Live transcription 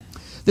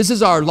This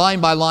is our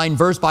line-by-line,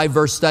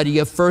 verse-by-verse study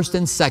of 1st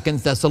and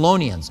 2nd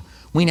Thessalonians.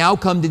 We now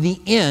come to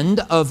the end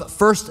of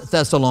 1st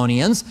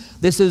Thessalonians.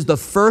 This is the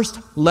first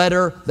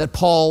letter that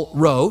Paul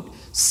wrote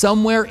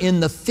somewhere in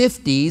the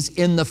 50s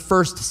in the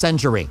 1st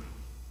century.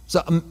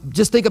 So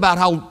just think about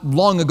how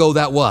long ago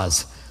that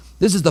was.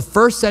 This is the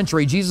 1st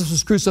century. Jesus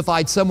was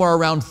crucified somewhere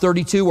around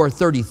 32 or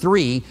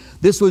 33.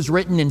 This was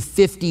written in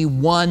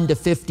 51 to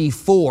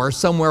 54,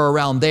 somewhere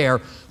around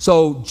there.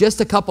 So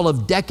just a couple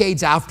of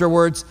decades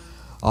afterwards,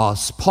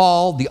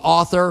 Paul, the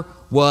author,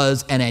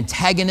 was an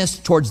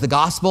antagonist towards the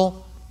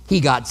gospel. He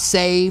got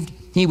saved.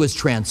 He was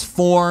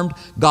transformed.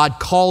 God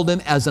called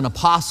him as an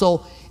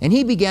apostle, and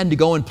he began to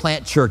go and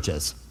plant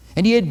churches.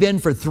 And he had been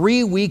for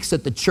 3 weeks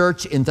at the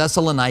church in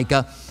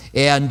Thessalonica,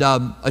 and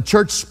a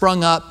church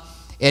sprung up,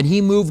 and he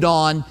moved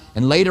on,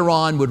 and later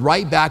on would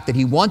write back that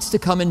he wants to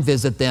come and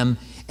visit them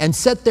and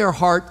set their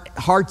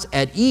hearts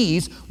at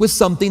ease with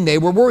something they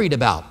were worried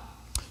about.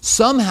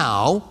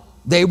 Somehow,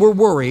 they were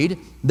worried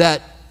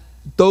that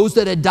those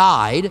that had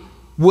died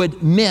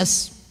would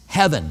miss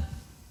heaven,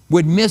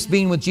 would miss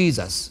being with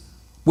Jesus,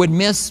 would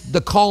miss the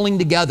calling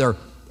together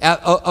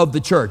of the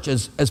church,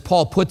 as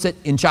Paul puts it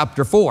in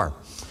chapter 4.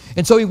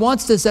 And so he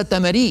wants to set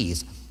them at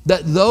ease,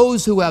 that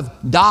those who have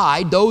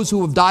died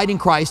in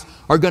Christ,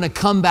 are going to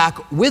come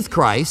back with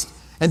Christ,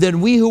 and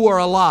then we who are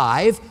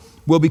alive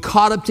will be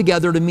caught up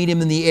together to meet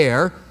him in the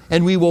air,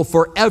 and we will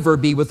forever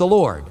be with the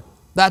Lord.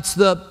 That's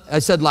I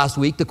said last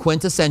week, the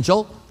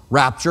quintessential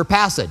rapture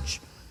passage.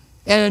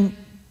 And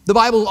the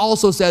Bible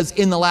also says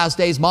in the last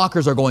days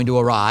mockers are going to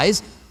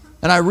arise,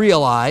 and I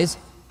realize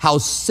how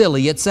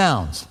silly it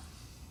sounds.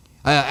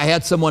 I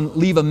had someone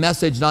leave a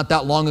message not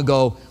that long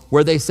ago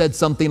where they said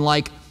something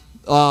like,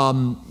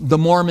 the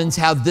Mormons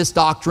have this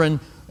doctrine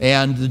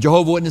and the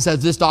Jehovah's Witness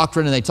has this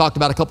doctrine, and they talked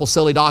about a couple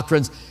silly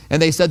doctrines, and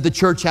they said the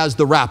church has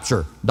the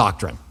rapture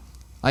doctrine.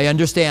 I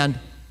understand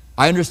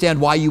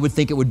why you would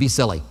think it would be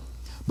silly.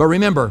 But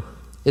remember,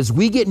 as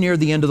we get near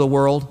the end of the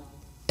world,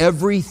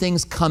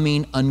 everything's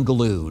coming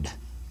unglued.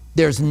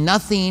 There's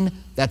nothing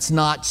that's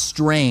not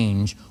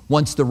strange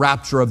once the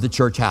rapture of the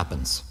church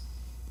happens.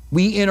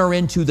 We enter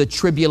into the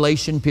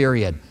tribulation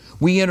period.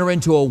 We enter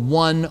into a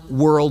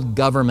one-world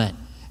government.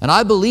 And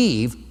I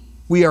believe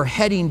we are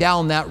heading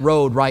down that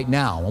road right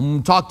now. I'm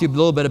going to talk to you a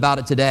little bit about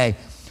it today.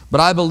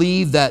 But I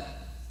believe that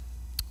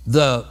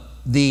the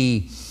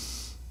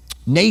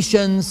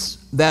nations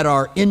that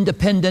are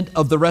independent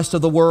of the rest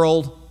of the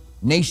world,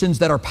 nations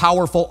that are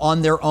powerful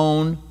on their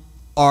own,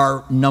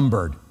 are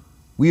numbered.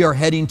 We are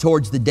heading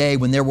towards the day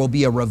when there will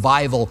be a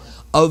revival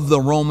of the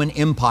Roman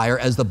Empire,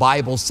 as the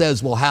Bible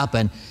says will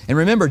happen. And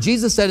remember,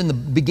 Jesus said in the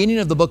beginning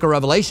of the book of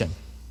Revelation,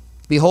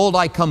 "Behold,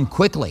 I come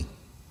quickly."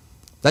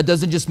 That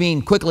doesn't just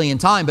mean quickly in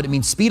time, but it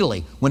means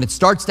speedily. When it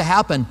starts to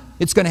happen,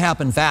 it's going to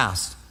happen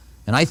fast.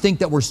 And I think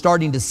that we're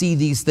starting to see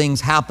these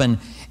things happen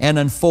and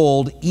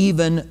unfold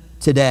even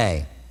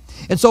today.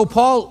 And so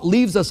Paul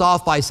leaves us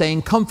off by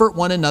saying, comfort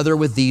one another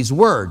with these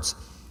words.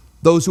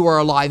 Those who are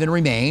alive and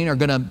remain are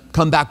going to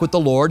come back with the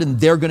Lord, and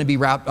they're going to be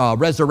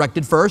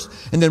resurrected first.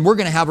 And then we're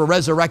going to have a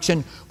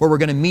resurrection where we're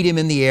going to meet him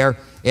in the air.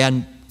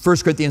 And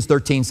 1 Corinthians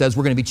 13 says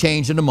we're going to be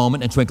changed in a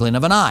moment, in a twinkling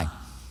of an eye.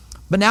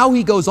 But now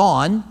he goes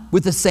on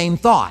with the same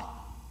thought.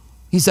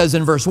 He says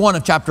in verse 1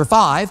 of chapter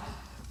 5,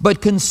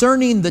 "But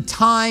concerning the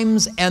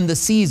times and the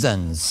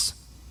seasons,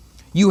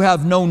 you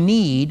have no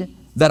need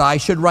that I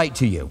should write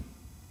to you."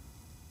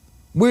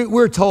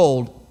 We're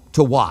told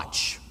to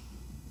watch.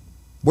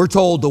 We're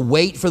told to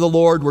wait for the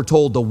Lord. We're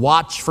told to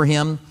watch for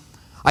him.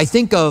 I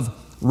think of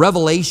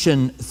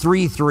Revelation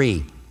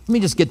 3:3. Let me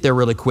just get there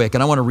really quick,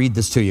 and I want to read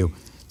this to you.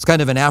 It's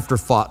kind of an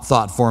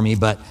afterthought for me,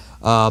 but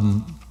I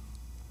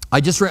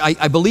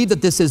believe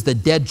that this is the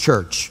dead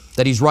church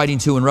that he's writing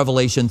to in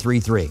Revelation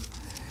 3:3.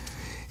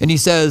 And he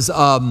says,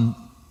 let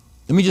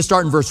me just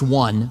start in verse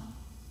 1.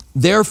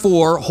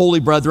 "Therefore, holy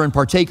brethren,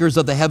 partakers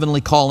of the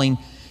heavenly calling,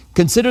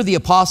 consider the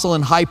apostle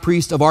and high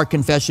priest of our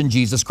confession,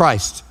 Jesus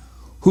Christ,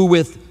 I'm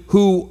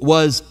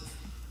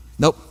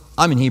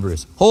in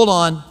Hebrews. Hold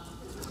on.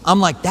 I'm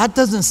like, that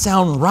doesn't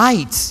sound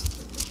right.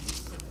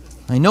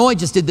 I know I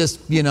just did this,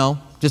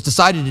 just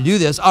decided to do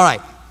this. All right,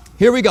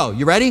 here we go.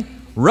 You ready?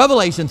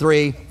 Revelation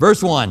 3,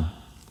 verse 1.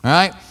 All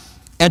right.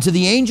 "And to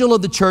the angel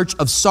of the church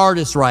of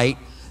Sardis write,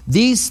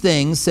 these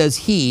things says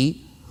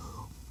he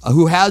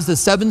who has the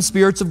 7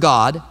 spirits of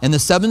God and the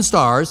 7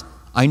 stars.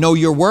 I know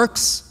your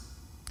works.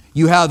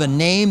 You have a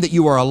name that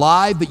you are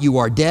alive, but you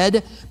are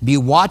dead. Be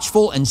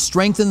watchful and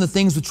strengthen the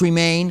things which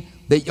remain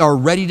that are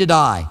ready to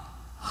die.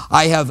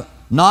 I have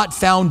not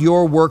found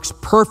your works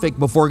perfect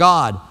before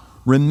God.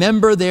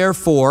 Remember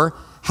therefore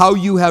how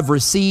you have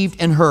received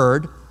and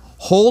heard.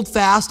 Hold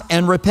fast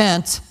and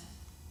repent.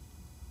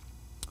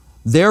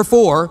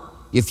 Therefore,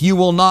 if you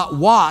will not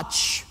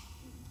watch,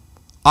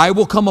 I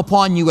will come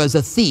upon you as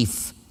a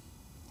thief,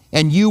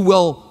 and you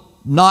will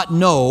not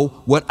know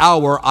what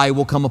hour I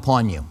will come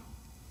upon you."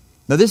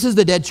 Now, this is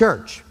the dead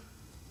church.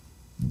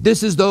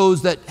 This is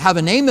those that have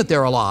a name that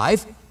they're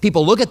alive.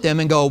 People look at them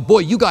and go, boy,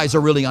 you guys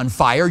are really on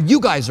fire. You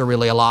guys are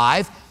really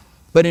alive.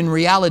 but in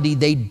reality,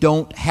 they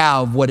don't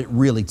have what it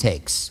really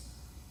takes.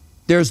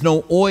 There's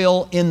no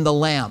oil in the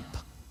lamp.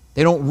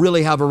 They don't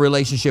really have a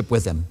relationship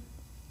with him.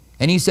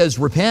 And he says,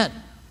 repent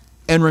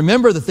and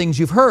remember the things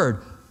you've heard,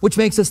 which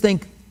makes us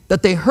think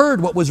that they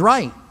heard what was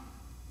right.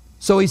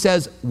 So he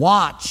says,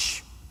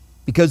 watch,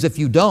 because if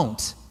you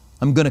don't,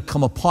 I'm going to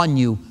come upon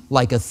you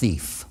like a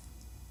thief.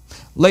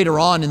 Later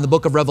on in the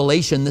book of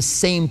Revelation, the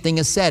same thing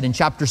is said in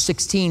chapter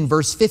 16,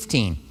 verse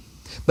 15.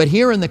 But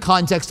here in the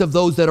context of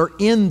those that are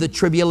in the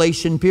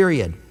tribulation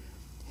period.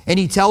 And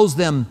he tells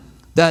them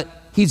that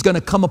he's going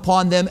to come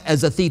upon them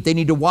as a thief. They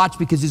need to watch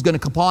because he's going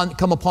to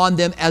come upon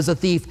them as a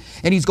thief.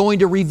 And he's going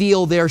to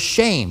reveal their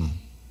shame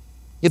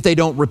if they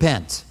don't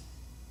repent.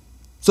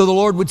 So the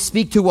Lord would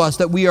speak to us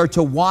that we are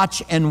to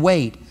watch and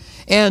wait.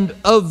 And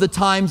of the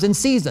times and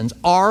seasons,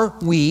 are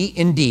we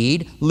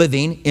indeed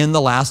living in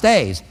the last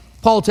days?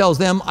 Paul tells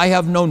them, I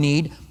have no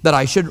need that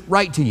I should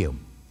write to you.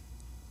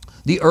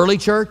 The early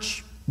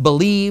church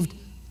believed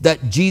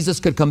that Jesus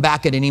could come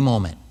back at any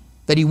moment,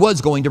 that he was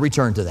going to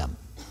return to them.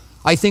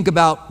 I think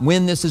about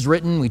when this is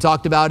written, we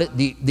talked about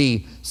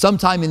it,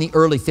 sometime in the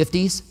early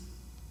 50s,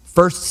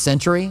 first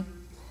century,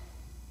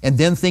 and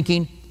then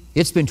thinking,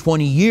 it's been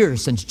 20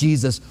 years since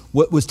Jesus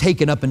was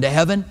taken up into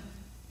heaven.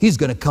 He's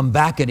going to come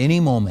back at any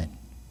moment,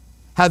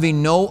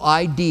 having no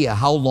idea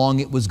how long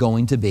it was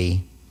going to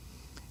be.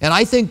 And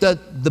I think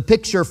that the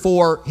picture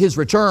for his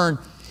return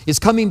is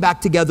coming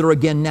back together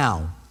again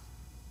now.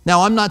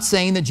 Now, I'm not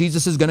saying that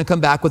Jesus is going to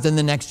come back within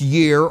the next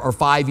year or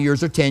 5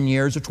 years or 10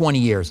 years or 20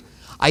 years.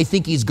 I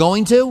think he's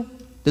going to.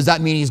 Does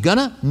that mean he's going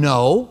to?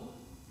 No.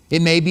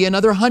 It may be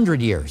another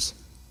 100 years.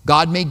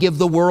 God may give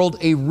the world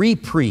a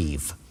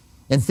reprieve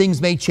and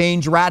things may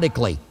change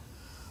radically.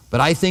 But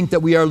I think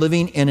that we are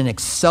living in an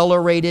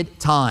accelerated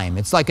time.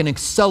 It's like an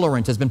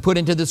accelerant has been put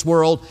into this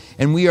world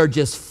and we are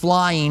just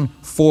flying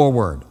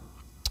forward.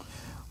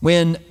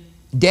 When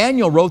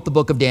Daniel wrote the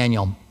book of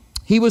Daniel,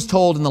 he was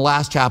told in the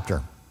last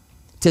chapter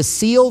to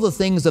seal the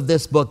things of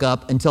this book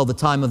up until the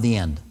time of the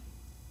end.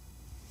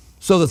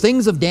 So the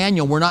things of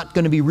Daniel were not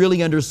going to be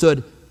really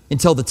understood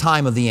until the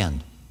time of the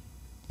end.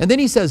 And then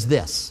he says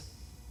this,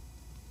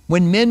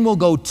 when men will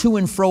go to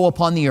and fro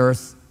upon the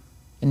earth,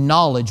 and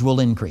knowledge will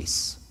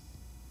increase.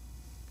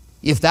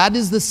 If that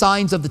is the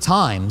signs of the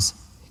times,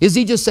 is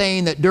he just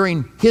saying that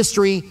during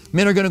history,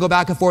 men are going to go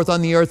back and forth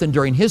on the earth, and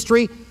during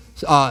history,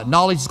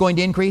 knowledge is going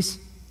to increase?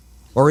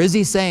 Or is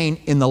he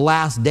saying in the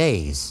last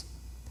days,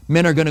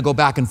 men are going to go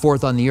back and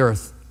forth on the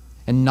earth,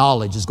 and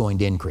knowledge is going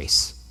to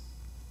increase?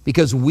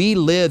 Because we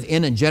live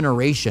in a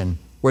generation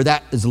where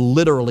that is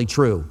literally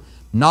true.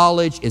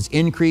 Knowledge is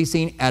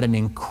increasing at an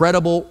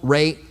incredible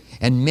rate,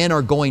 and men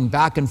are going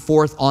back and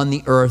forth on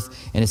the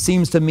earth, and it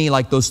seems to me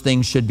like those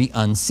things should be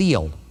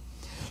unsealed.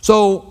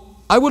 So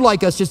I would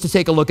like us just to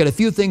take a look at a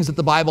few things that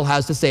the Bible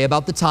has to say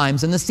about the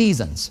times and the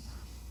seasons,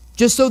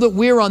 just so that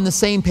we're on the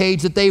same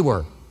page that they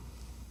were.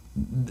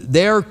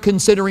 They're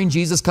considering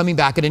Jesus coming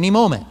back at any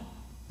moment.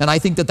 And I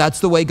think that that's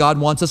the way God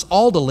wants us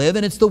all to live,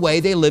 and it's the way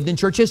they lived in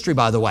church history,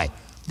 by the way.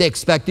 They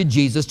expected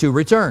Jesus to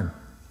return.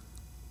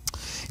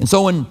 And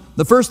so when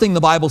the first thing the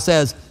Bible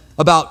says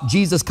about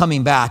Jesus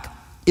coming back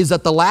is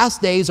that the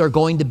last days are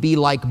going to be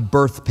like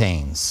birth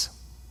pains.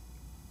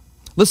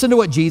 Listen to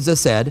what Jesus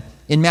said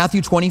in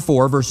Matthew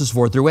 24, verses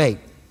 4 through 8.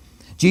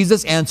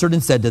 Jesus answered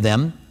and said to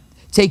them,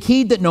 take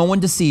heed that no one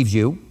deceives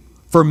you,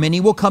 for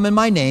many will come in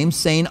my name,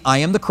 saying, I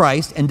am the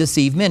Christ, and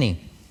deceive many.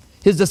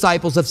 His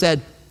disciples have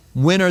said,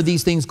 when are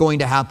these things going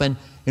to happen,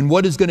 and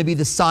what is going to be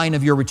the sign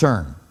of your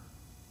return?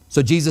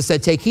 So Jesus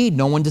said, take heed,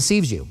 no one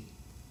deceives you.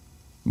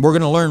 We're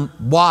going to learn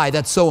why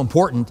that's so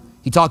important.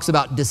 He talks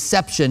about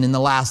deception in the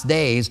last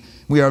days.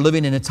 We are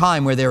living in a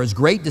time where there is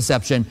great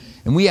deception,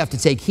 and we have to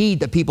take heed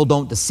that people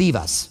don't deceive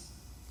us.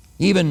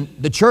 Even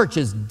the church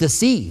is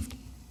deceived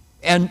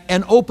and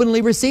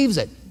openly receives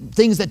it,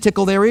 things that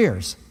tickle their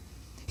ears.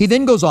 He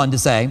then goes on to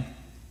say,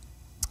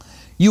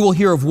 you will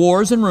hear of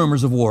wars and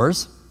rumors of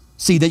wars.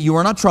 See that you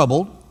are not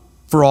troubled,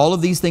 for all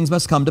of these things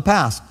must come to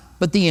pass,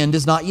 but the end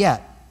is not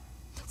yet.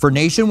 For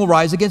nation will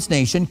rise against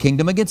nation,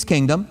 kingdom against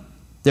kingdom.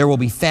 There will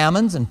be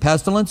famines and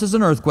pestilences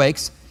and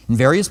earthquakes in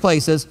various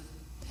places,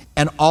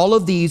 and all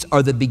of these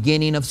are the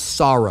beginning of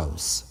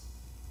sorrows.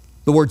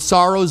 The word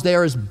sorrows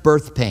there is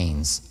birth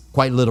pains,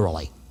 quite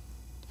literally.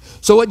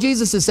 So what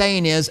Jesus is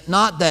saying is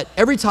not that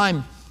every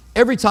time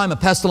a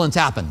pestilence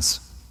happens,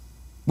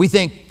 we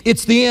think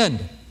it's the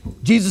end.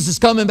 Jesus is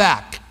coming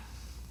back.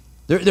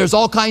 There's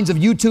all kinds of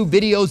YouTube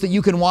videos that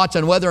you can watch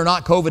on whether or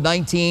not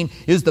COVID-19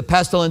 is the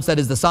pestilence that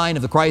is the sign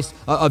of the Christ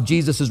of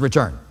Jesus'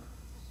 return.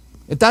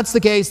 If that's the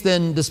case,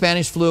 then the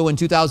Spanish flu in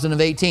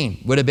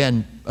 2018 would have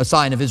been a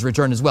sign of his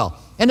return as well.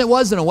 And it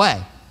was in a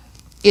way.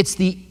 It's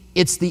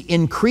the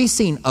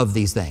increasing of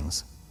these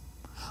things.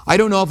 I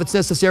don't know if it's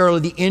necessarily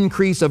the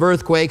increase of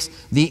earthquakes,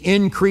 the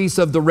increase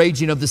of the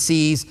raging of the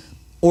seas,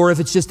 or if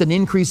it's just an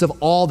increase of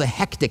all the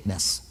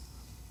hecticness,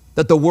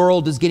 that the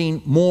world is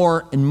getting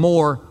more and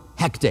more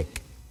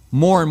hectic,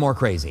 more and more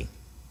crazy.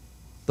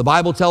 The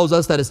Bible tells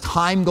us that as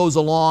time goes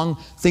along,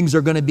 things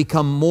are going to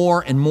become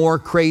more and more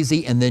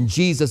crazy, and then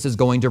Jesus is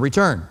going to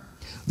return.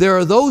 there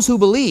are those who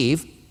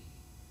believe,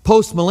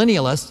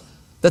 post-millennialists,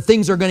 that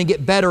things are going to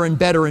get better and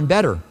better and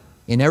better.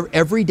 In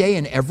every day,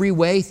 in every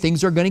way,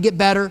 things are going to get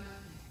better.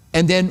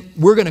 And then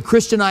we're going to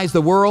Christianize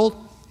the world.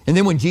 And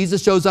then when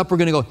Jesus shows up, we're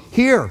going to go,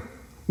 here,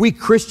 we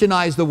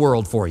Christianize the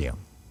world for you.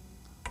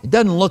 It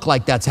doesn't look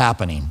like that's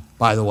happening,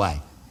 by the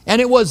way.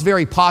 And it was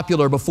very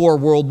popular before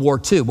World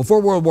War II.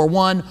 Before World War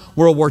I,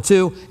 World War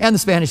II, and the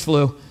Spanish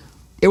flu,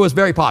 it was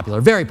very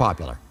popular, very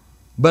popular.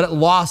 But it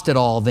lost it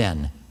all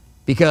then,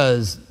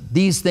 because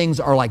these things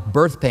are like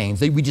birth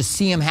pains. We just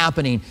see them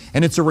happening,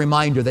 and it's a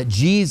reminder that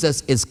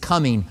Jesus is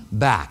coming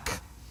back.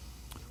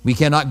 We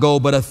cannot go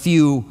but a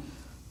few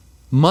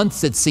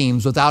months, it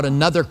seems, without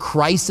another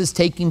crisis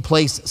taking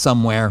place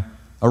somewhere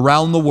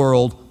around the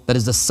world that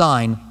is a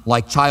sign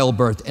like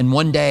childbirth. And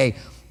one day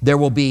there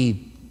will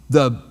be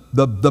the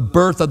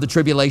birth of the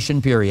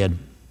tribulation period.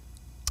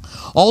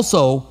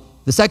 Also,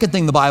 the second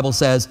thing the Bible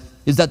says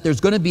is that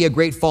there's going to be a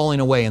great falling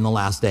away in the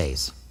last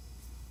days.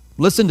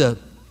 Listen to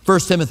 1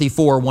 Timothy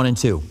 4, 1 and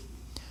 2.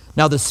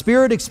 Now the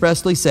Spirit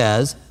expressly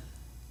says,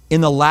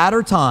 in the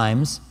latter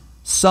times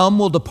some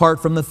will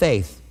depart from the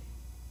faith,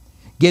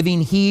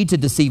 giving heed to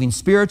deceiving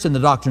spirits and the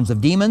doctrines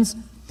of demons,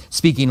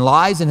 speaking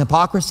lies and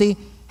hypocrisy,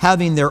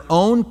 having their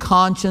own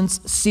conscience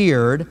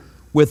seared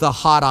with a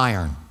hot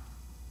iron.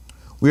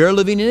 We are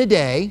living in a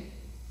day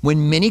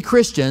when many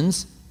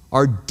Christians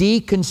are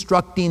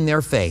deconstructing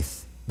their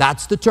faith.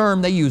 That's the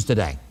term they use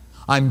today.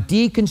 I'm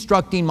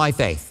deconstructing my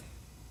faith.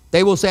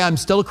 They will say, I'm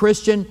still a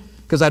Christian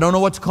because I don't know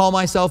what to call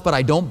myself, but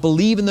I don't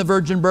believe in the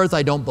virgin birth.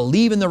 I don't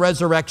believe in the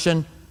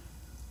resurrection.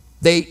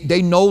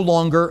 They no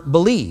longer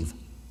believe.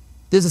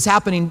 This is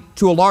happening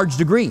to a large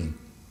degree.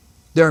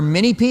 There are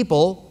many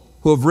people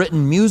who have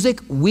written music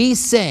we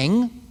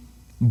sing,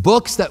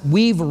 books that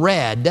we've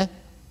read,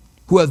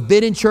 who have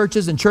been in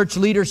churches and church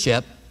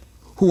leadership,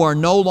 who are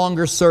no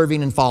longer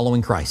serving and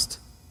following Christ.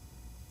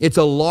 It's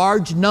a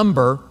large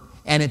number,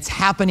 and it's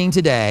happening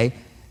today.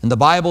 And the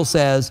Bible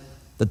says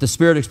that the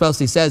Spirit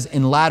expressly says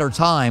in latter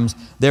times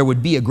there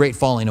would be a great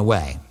falling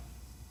away.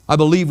 I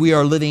believe we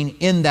are living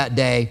in that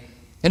day,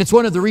 and it's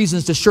one of the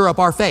reasons to shore up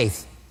our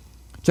faith,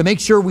 to make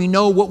sure we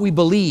know what we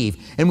believe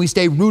and we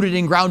stay rooted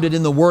and grounded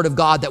in the Word of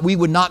God, that we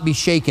would not be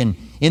shaken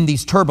in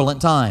these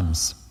turbulent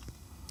times.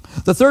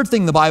 The third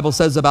thing the Bible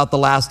says about the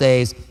last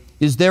days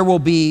is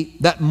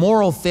that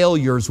moral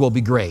failures will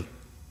be great,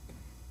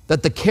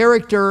 that the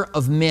character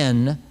of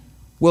men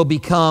will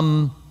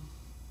become,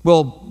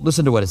 well,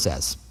 listen to what it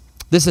says.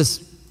 This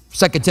is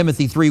 2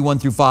 Timothy 3, 1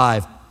 through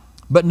 5.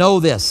 But know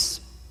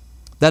this,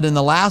 that in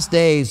the last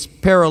days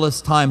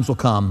perilous times will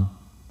come.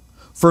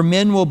 For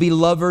men will be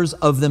lovers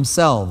of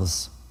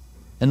themselves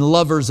and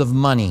lovers of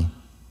money,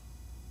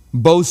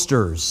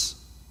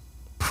 boasters,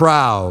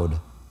 proud,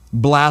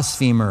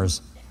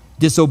 blasphemers,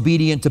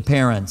 disobedient to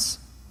parents,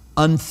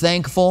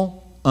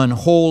 unthankful,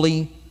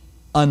 unholy,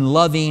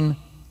 unloving,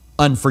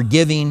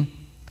 unforgiving,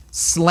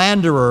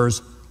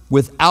 slanderers,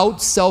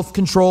 without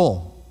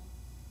self-control,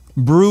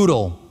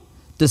 brutal,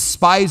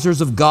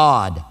 despisers of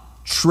God,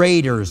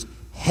 traitors,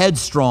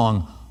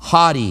 headstrong,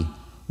 haughty,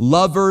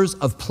 lovers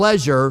of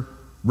pleasure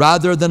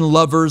rather than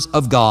lovers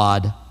of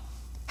God,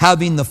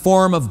 having the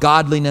form of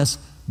godliness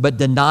but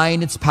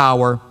denying its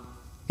power,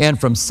 and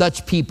from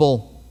such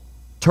people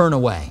turn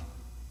away.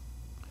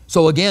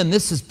 So again,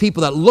 this is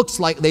people that look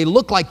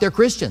like they're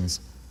Christians,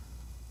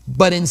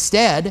 but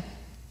instead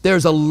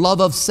there's a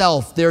love of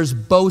self, there's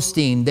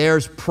boasting,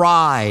 there's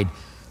pride,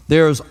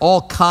 there's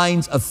all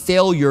kinds of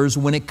failures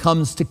when it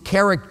comes to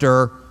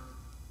character,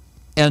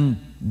 and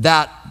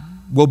that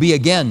will be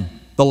again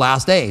the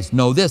last days.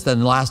 Know this, that in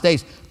the last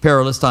days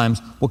perilous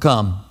times will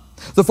come.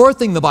 The fourth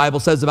thing the Bible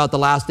says about the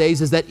last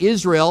days is that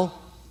Israel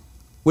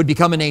would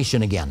become a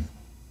nation again.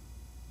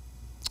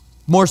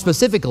 More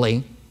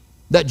specifically,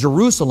 that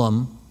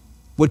Jerusalem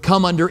would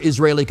come under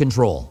Israeli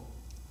control.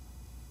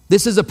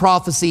 This is a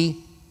prophecy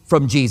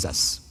from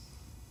Jesus.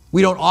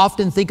 We don't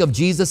often think of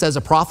Jesus as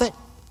a prophet,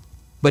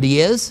 but he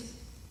is.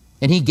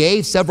 And he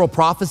gave several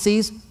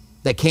prophecies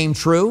that came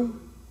true.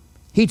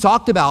 He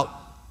talked about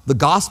the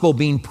gospel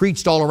being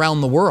preached all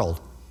around the world.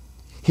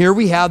 Here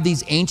we have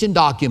these ancient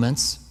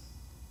documents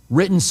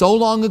written so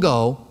long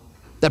ago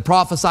that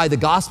prophesy the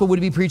gospel would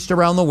be preached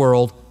around the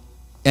world,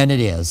 and it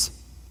is.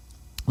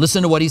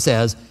 Listen to what he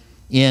says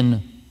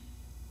in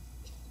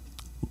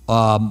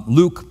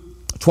Luke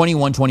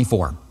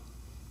 21:24,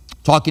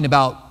 talking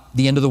about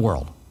the end of the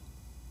world.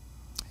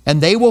 And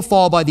they will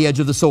fall by the edge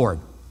of the sword,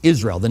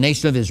 Israel, the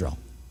nation of Israel.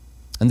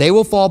 And they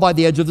will fall by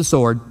the edge of the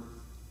sword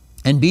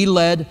and be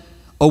led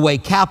away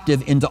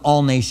captive into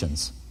all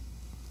nations.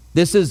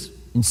 This is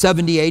in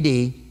 70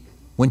 AD,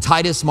 when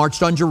Titus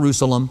marched on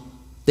Jerusalem.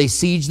 They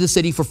sieged the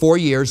city for 4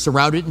 years,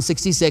 surrounded it in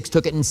 66,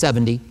 took it in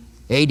 70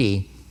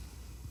 AD.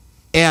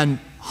 And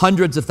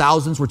hundreds of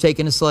thousands were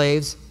taken as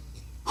slaves.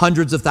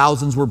 Hundreds of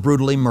thousands were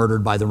brutally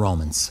murdered by the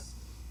Romans.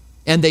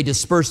 And they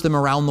dispersed them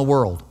around the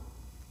world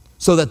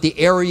so that the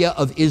area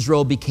of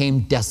Israel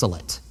became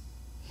desolate.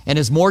 And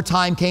as more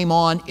time came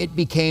on, it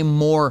became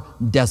more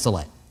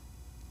desolate.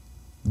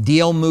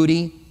 D.L.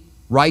 Moody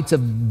writes of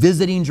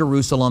visiting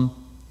Jerusalem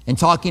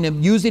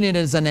and using it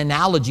as an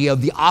analogy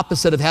of the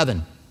opposite of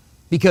heaven,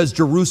 because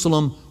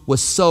Jerusalem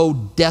was so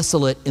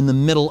desolate in the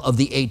middle of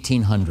the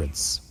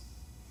 1800s.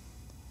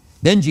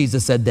 Then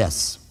Jesus said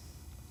this.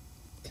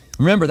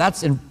 Remember,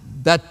 that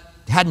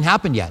hadn't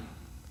happened yet.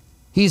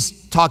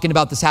 He's talking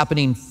about this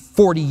happening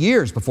 40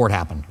 years before it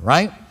happened,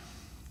 right?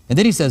 And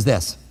then he says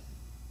this,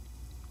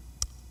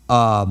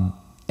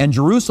 and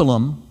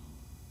Jerusalem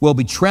will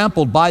be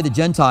trampled by the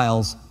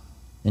Gentiles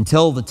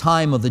until the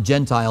time of the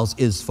Gentiles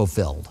is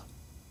fulfilled.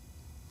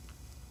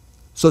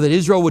 So that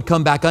Israel would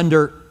come back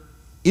under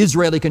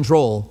Israeli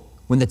control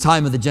when the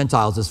time of the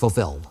Gentiles is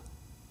fulfilled.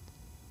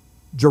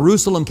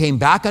 Jerusalem came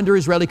back under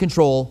Israeli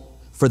control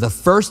for the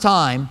first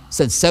time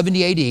since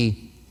 70 AD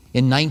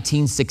in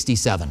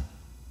 1967.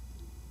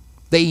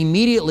 They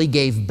immediately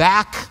gave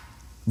back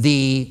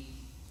the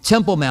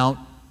Temple Mount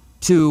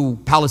to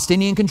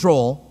Palestinian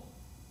control,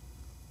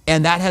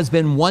 and that has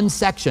been one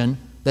section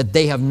that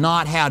they have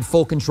not had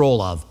full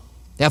control of.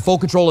 They have full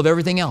control of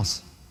everything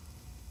else.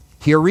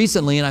 Here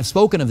recently, and I've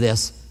spoken of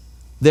this,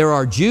 there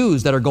are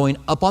Jews that are going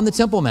up on the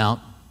Temple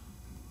Mount,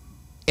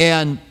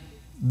 and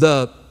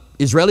the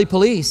Israeli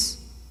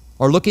police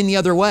are looking the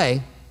other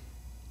way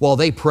while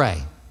they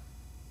pray.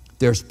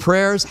 There's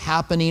prayers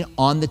happening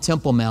on the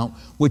Temple Mount,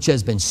 which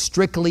has been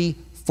strictly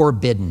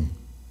forbidden.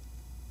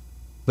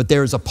 But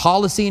there's a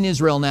policy in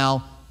Israel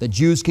now that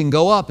Jews can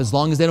go up as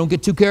long as they don't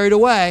get too carried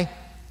away.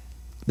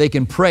 They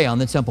can pray on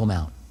the Temple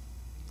Mount.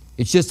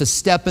 It's just a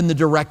step in the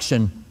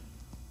direction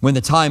when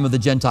the time of the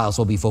Gentiles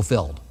will be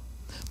fulfilled.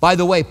 By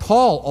the way,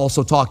 Paul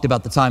also talked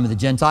about the time of the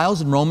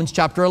Gentiles in Romans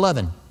chapter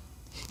 11.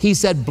 He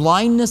said,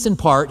 blindness in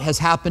part has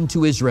happened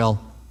to Israel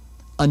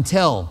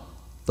until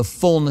the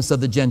fullness of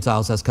the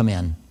Gentiles has come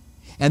in,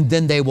 and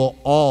then they will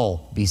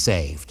all be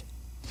saved.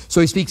 So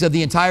he speaks of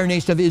the entire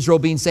nation of Israel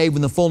being saved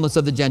when the fullness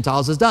of the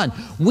Gentiles is done.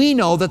 We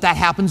know that that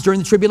happens during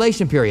the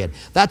tribulation period.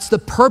 That's the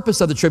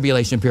purpose of the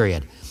tribulation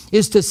period,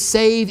 is to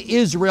save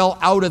Israel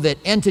out of it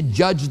and to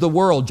judge the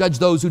world, judge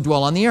those who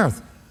dwell on the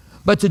earth,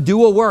 but to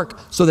do a work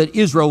so that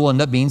Israel will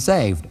end up being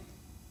saved.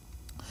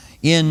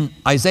 In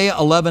Isaiah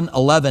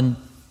 11:11,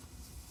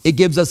 it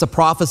gives us a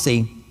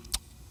prophecy,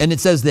 and it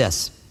says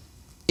this,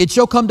 "It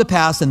shall come to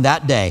pass in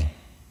that day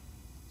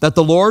that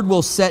the Lord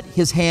will set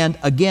his hand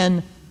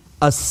again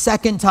a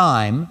second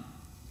time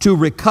to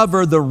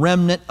recover the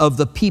remnant of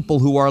the people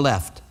who are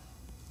left."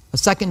 A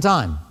second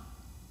time.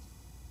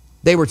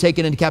 They were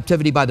taken into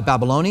captivity by the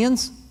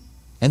Babylonians,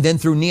 and then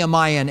through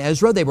Nehemiah and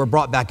Ezra, they were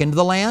brought back into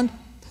the land.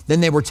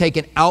 Then they were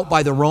taken out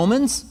by the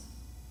Romans,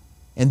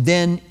 and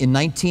then in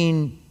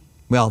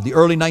the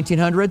early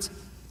 1900s,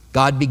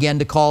 God began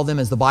to call them,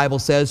 as the Bible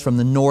says, from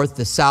the north,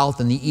 the south,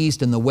 and the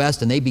east, and the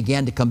west, and they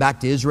began to come back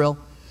to Israel.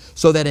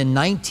 So that in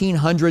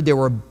 1900, there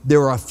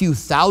were a few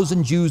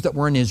thousand Jews that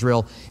were in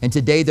Israel, and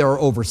today there are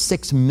over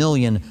 6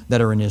 million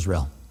that are in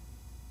Israel.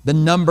 The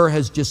number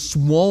has just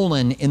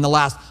swollen in the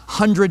last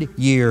 100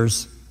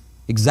 years,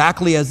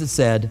 exactly as it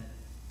said.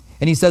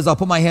 And he says, "I'll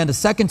put my hand a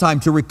second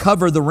time to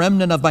recover the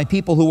remnant of my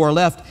people who are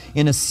left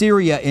in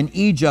Assyria, in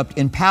Egypt,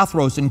 in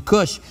Pathros, in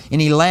Cush, in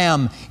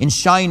Elam, in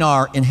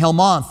Shinar, in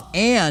Helmonth,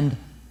 and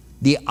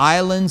the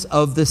islands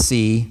of the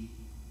sea,"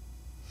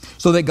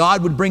 so that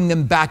God would bring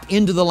them back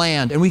into the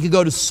land. And we could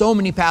go to so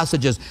many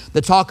passages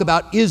that talk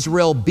about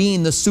Israel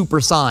being the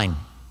super sign.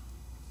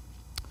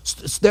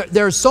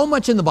 There's so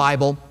much in the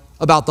Bible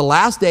about the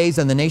last days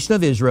and the nation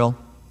of Israel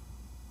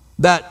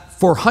that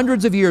for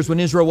hundreds of years, when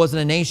Israel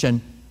wasn't a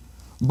nation,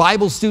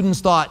 Bible students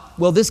thought,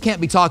 well, this can't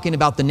be talking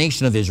about the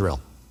nation of Israel.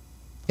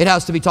 It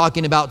has to be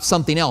talking about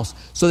something else.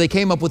 So they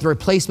came up with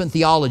replacement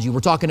theology.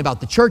 We're talking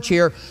about the church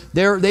here.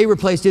 They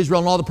replaced Israel,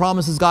 and all the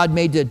promises God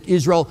made to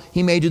Israel,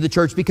 he made to the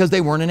church because they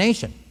weren't a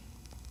nation.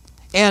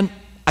 And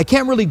I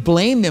can't really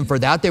blame them for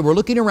that. They were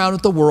looking around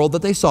at the world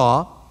that they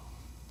saw,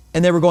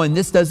 and they were going,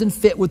 this doesn't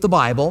fit with the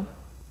Bible.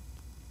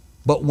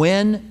 But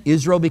when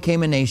Israel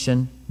became a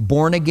nation,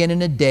 born again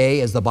in a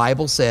day, as the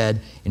Bible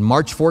said, in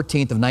March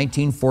 14th of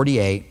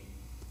 1948,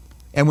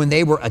 and when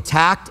they were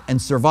attacked and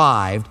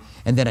survived,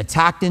 and then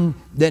attacked in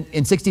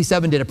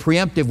 67 did a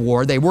preemptive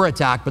war. They were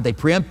attacked, but they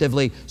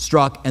preemptively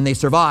struck and they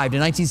survived.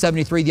 In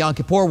 1973, the Yom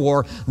Kippur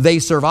War, they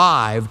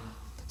survived.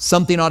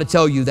 Something ought to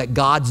tell you that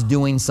God's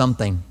doing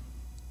something.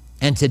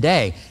 And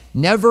today,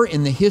 never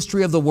in the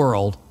history of the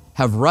world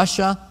have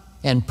Russia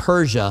and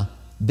Persia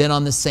been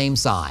on the same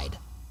side.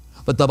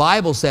 But the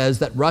Bible says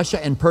that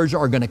Russia and Persia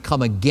are going to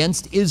come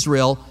against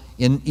Israel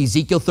in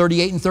Ezekiel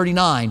 38 and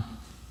 39,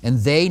 and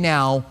they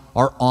now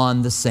are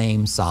on the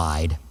same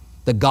side.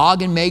 The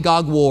Gog and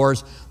Magog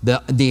wars,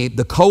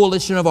 the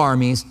coalition of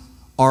armies,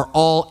 are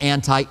all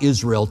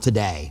anti-Israel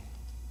today,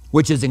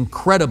 which is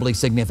incredibly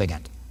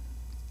significant.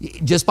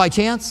 Just by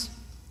chance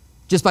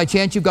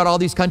you've got all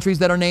these countries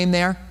that are named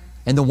there,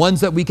 and the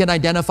ones that we can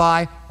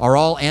identify are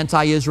all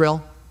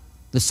anti-Israel.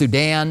 The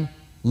Sudan,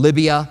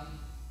 Libya,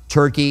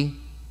 Turkey,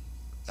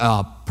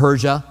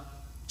 Persia,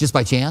 just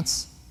by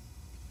chance.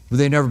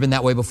 They've never been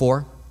that way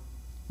before.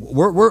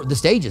 The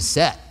stage is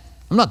set.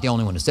 I'm not the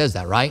only one who says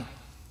that, right?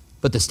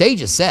 But the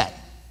stage is set.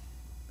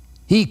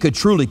 He could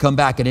truly come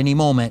back at any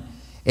moment.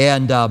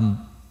 And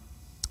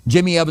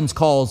Jimmy Evans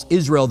calls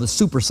Israel the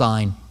super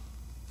sign,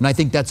 and I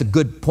think that's a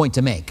good point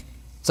to make.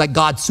 It's like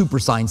God's super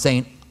sign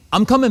saying,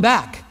 I'm coming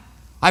back.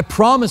 I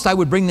promised I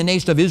would bring the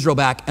nation of Israel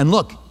back, and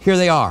look, here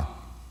they are.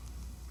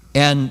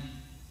 And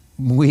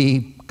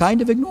we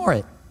kind of ignore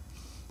it.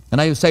 And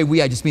I say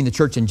we, I just mean the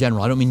church in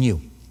general. I don't mean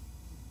you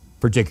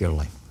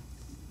particularly.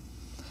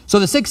 So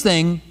the fifth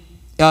thing,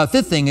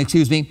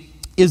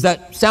 is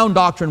that sound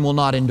doctrine will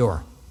not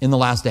endure in the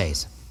last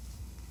days.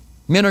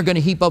 Men are going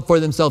to heap up for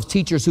themselves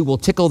teachers who will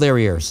tickle their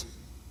ears.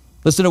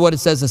 Listen to what it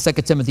says in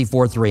 2 Timothy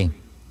 4:3.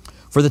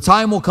 For the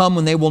time will come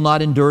when they will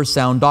not endure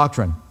sound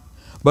doctrine,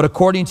 but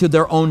according to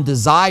their own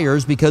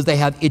desires, because they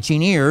have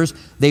itching ears,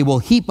 they will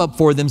heap up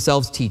for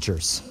themselves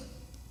teachers.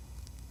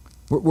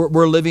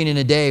 We're living in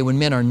a day when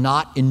men are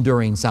not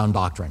enduring sound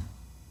doctrine.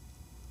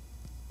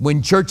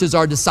 When churches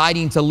are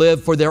deciding to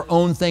live for their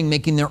own thing,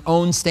 making their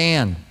own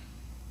stand,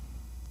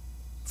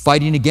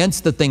 fighting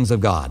against the things of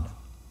God.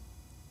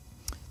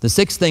 The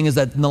sixth thing is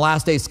that in the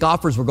last days,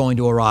 scoffers were going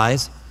to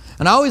arise.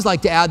 And I always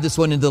like to add this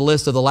one into the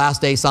list of the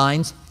last day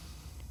signs,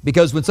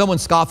 because when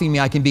someone's scoffing me,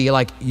 I can be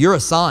like, you're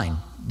a sign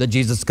that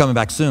Jesus is coming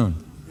back soon.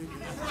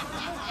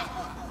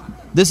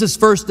 This is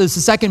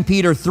 2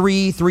 Peter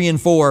 3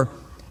 and 4.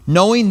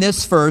 Knowing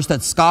this first,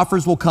 that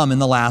scoffers will come in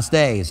the last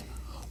days,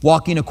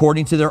 walking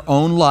according to their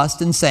own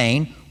lust and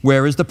saying,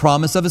 where is the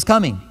promise of his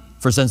coming?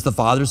 For since the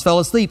fathers fell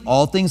asleep,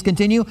 all things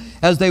continue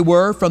as they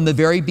were from the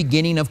very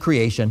beginning of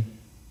creation.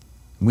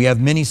 We have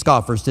many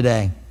scoffers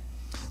today.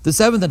 The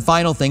seventh and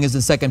final thing is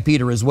in 2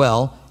 Peter as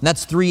well, and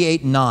that's 3,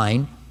 8, and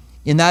 9,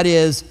 and that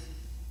is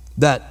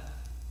that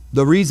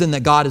the reason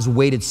that God has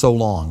waited so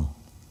long.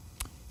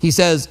 He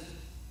says,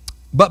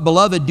 but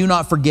beloved, do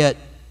not forget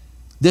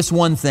this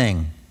one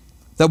thing,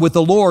 that with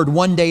the Lord,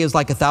 one day is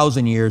like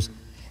 1,000 years,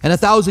 and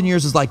 1,000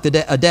 years is like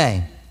a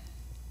day.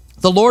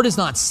 The Lord is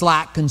not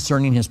slack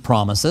concerning his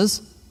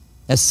promises,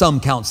 as some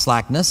count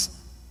slackness,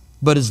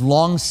 but is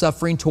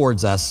long-suffering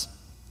towards us,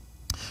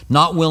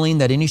 not willing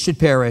that any should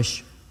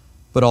perish,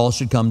 but all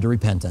should come to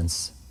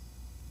repentance.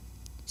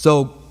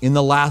 So in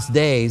the last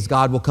days,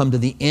 God will come to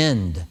the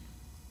end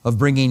of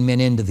bringing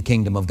men into the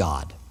kingdom of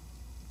God.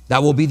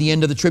 That will be the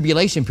end of the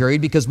tribulation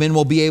period, because men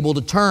will be able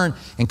to turn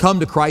and come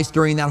to Christ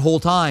during that whole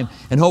time,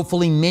 and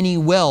hopefully many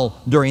will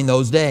during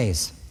those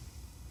days.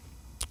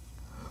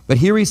 But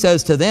here he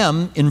says to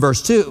them in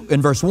verse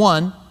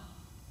 1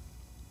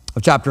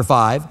 of chapter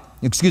 5,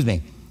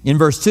 in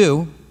verse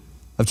 2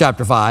 of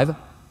chapter 5,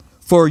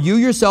 for you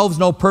yourselves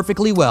know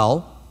perfectly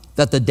well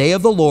that the day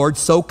of the Lord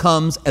so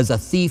comes as a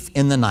thief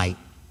in the night.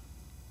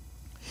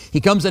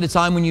 He comes at a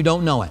time when you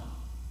don't know it.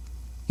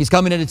 He's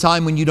coming at a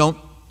time when you don't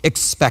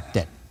expect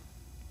it.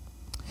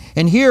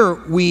 And here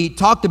we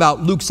talked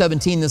about Luke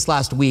 17 this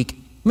last week.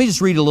 Let me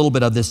just read a little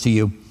bit of this to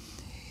you.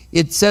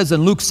 It says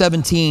in Luke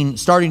 17,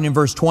 starting in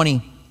verse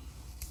 20,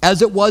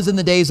 as it was in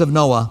the days of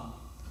Noah,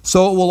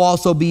 so it will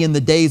also be in the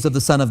days of the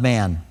Son of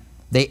Man.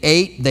 They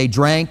ate, they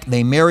drank,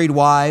 they married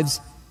wives,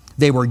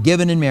 they were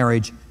given in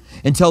marriage,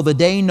 until the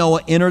day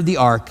Noah entered the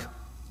ark,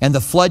 and the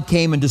flood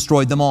came and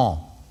destroyed them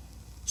all.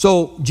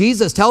 So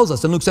Jesus tells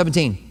us in Luke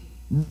 17,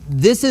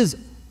 this is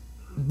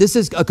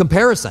a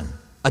comparison,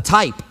 a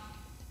type.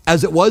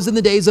 As it was in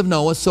the days of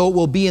Noah, so it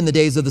will be in the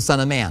days of the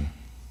Son of Man.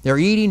 They're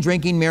eating,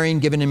 drinking, marrying,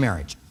 given in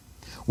marriage.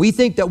 We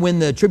think that when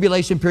the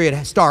tribulation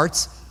period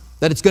starts,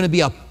 that it's going to be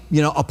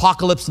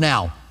apocalypse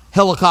now.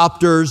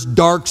 Helicopters,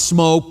 dark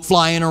smoke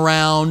flying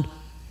around,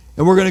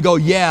 and we're going to go,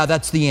 yeah,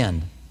 that's the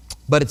end.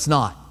 But it's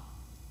not.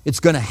 It's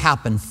going to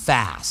happen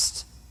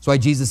fast. That's why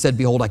Jesus said,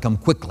 behold, I come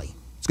quickly.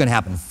 It's going to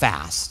happen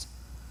fast.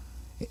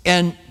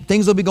 And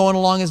things will be going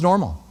along as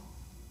normal.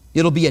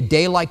 It'll be a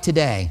day like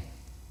today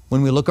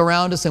when we look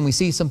around us and we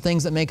see some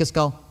things that make us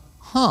go,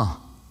 huh.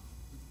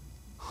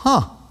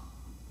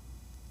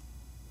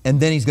 And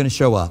then he's going to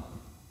show up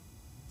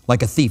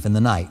like a thief in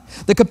the night.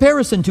 The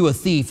comparison to a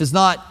thief is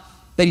not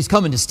that he's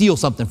coming to steal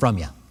something from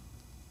you.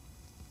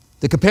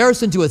 The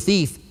comparison to a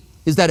thief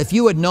is that if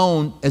you had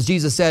known, as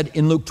Jesus said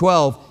in Luke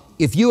 12,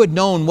 if you had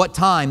known what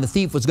time the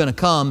thief was going to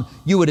come,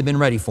 you would have been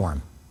ready for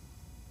him.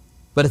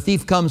 But a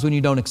thief comes when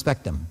you don't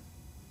expect him.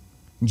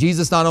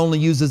 Jesus not only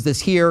uses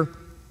this here,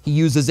 he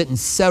uses it in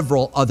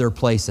several other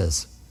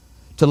places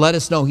to let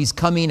us know he's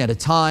coming at a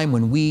time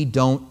when we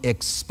don't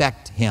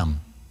expect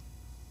him.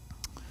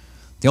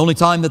 The only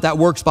time that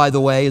works, by the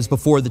way, is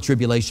before the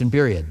tribulation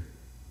period,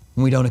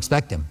 when we don't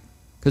expect him.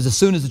 Because as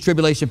soon as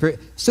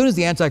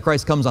the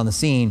Antichrist comes on the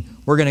scene,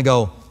 we're going to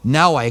go,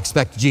 now I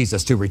expect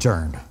Jesus to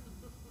return.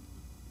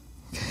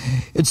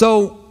 And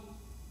so,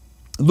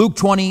 Luke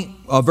 20,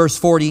 verse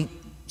 40,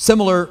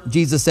 similar,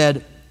 Jesus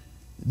said,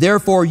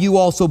 therefore you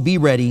also be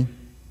ready,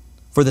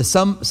 for the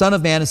Son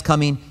of Man is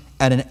coming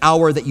at an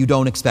hour that you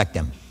don't expect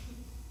him.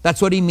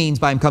 That's what he means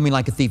by him coming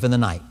like a thief in the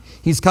night.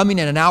 He's coming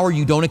at an hour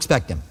you don't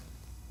expect him.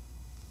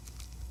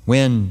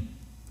 When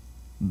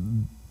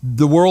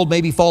the world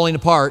may be falling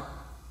apart,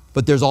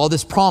 but there's all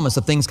this promise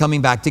of things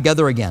coming back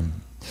together again.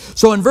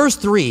 So in verse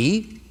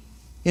 3,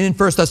 in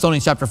 1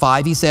 Thessalonians chapter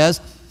 5, he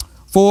says,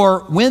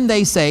 for when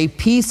they say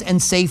peace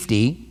and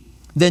safety,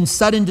 then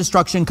sudden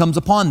destruction comes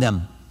upon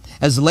them,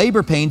 as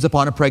labor pains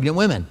upon a pregnant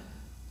woman.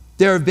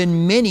 There have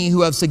been many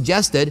who have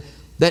suggested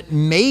that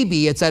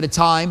maybe it's at a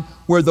time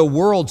where the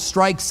world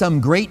strikes some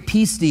great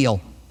peace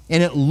deal,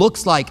 and it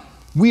looks like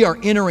we are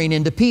entering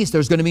into peace.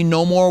 There's going to be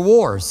no more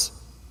wars.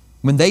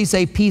 When they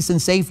say peace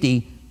and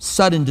safety,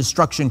 sudden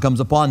destruction comes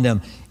upon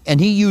them. And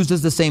he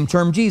uses the same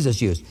term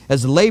Jesus used,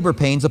 as labor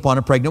pains upon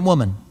a pregnant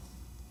woman.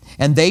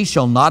 And they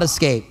shall not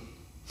escape.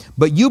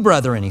 But you,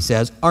 brethren, he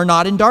says, are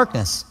not in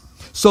darkness,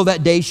 so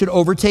that day should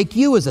overtake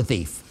you as a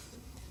thief.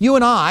 You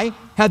and I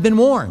have been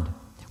warned.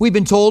 We've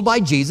been told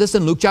by Jesus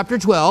in Luke chapter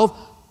 12,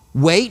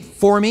 wait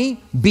for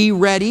me, be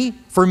ready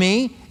for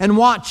me, and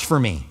watch for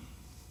me.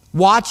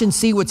 Watch and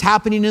see what's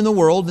happening in the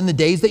world in the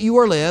days that you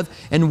are live,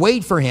 and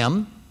wait for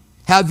him.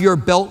 Have your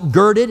belt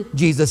girded,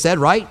 Jesus said,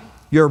 right?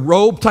 Your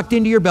robe tucked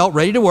into your belt,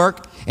 ready to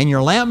work, and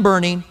your lamp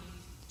burning,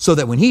 so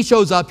that when he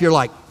shows up, you're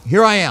like,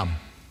 here I am.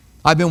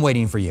 I've been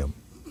waiting for you.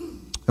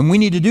 And we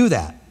need to do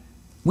that.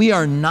 We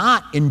are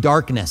not in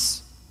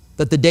darkness,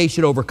 that the day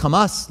should overcome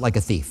us like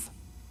a thief.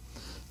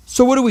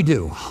 So what do we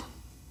do?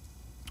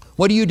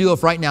 What do you do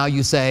if right now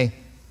you say,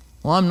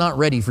 well, I'm not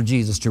ready for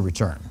Jesus to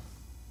return?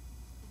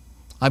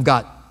 I've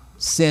got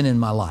sin in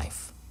my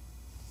life.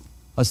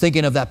 I was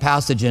thinking of that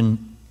passage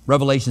in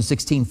Revelation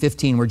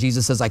 16:15 where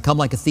Jesus says, I come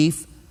like a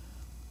thief,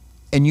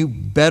 and you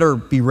better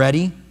be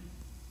ready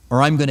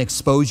or I'm going to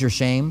expose your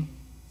shame.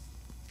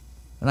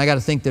 And I got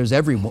to think there's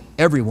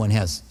everyone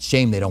has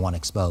shame they don't want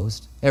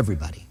exposed.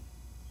 Everybody.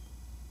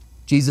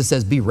 Jesus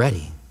says, be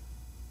ready.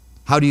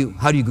 How do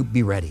you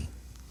be ready?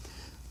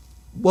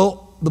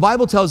 Well, the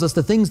Bible tells us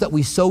the things that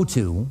we sow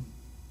to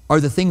are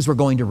the things we're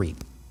going to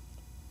reap.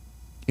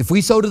 If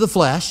we sow to the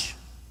flesh,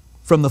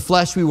 from the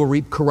flesh we will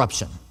reap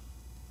corruption.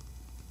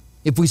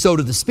 If we sow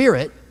to the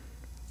Spirit,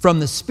 from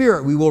the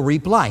Spirit we will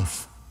reap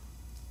life.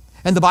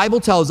 And the Bible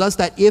tells us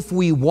that if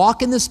we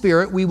walk in the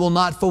Spirit, we will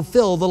not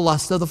fulfill the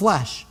lust of the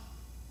flesh.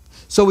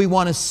 So we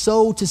want to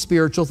sow to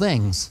spiritual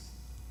things.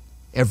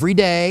 Every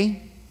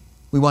day,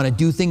 we want to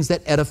do things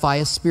that edify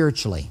us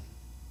spiritually.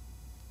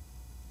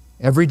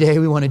 Every day,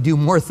 we want to do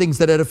more things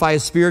that edify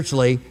us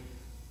spiritually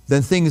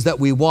than things that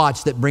we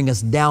watch that bring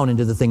us down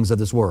into the things of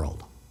this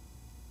world.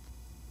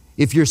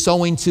 If you're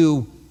sowing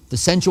to the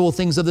sensual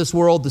things of this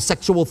world, the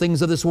sexual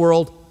things of this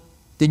world,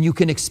 then you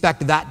can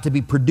expect that to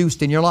be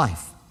produced in your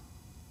life.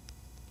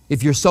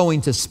 If you're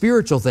sowing to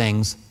spiritual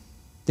things,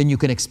 then you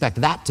can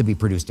expect that to be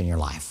produced in your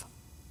life.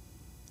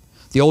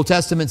 The Old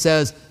Testament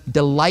says,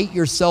 delight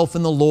yourself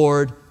in the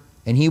Lord,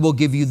 and he will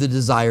give you the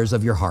desires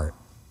of your heart.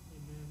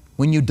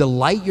 When you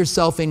delight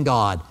yourself in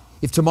God,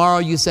 if tomorrow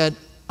you said,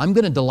 I'm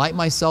going to delight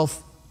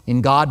myself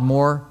in God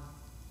more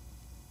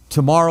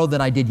tomorrow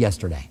than I did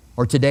yesterday,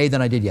 or today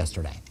than I did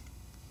yesterday.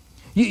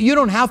 You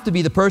don't have to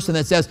be the person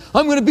that says,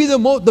 I'm going to be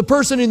the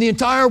person in the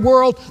entire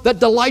world that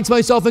delights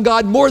myself in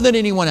God more than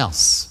anyone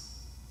else.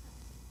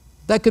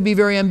 That could be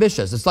very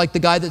ambitious. It's like the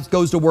guy that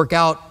goes to works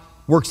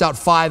out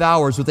 5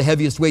 hours with the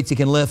heaviest weights he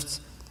can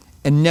lift,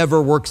 and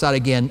never works out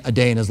again a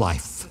day in his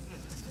life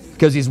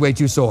because he's way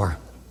too sore.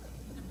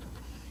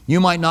 You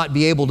might not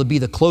be able to be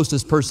the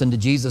closest person to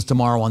Jesus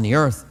tomorrow on the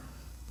earth,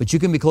 but you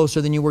can be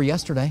closer than you were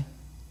yesterday.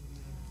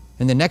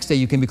 And the next day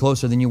you can be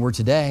closer than you were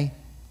today.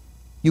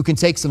 You can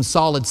take some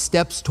solid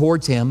steps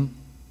towards him.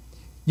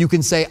 You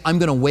can say, I'm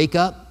going to wake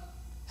up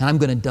and I'm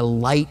going to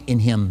delight in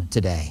him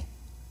today.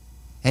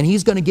 And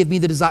he's going to give me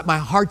the desire. My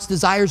heart's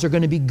desires are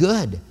going to be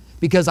good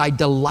because I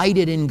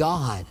delighted in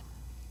God.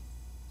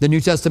 The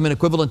New Testament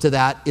equivalent to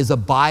that is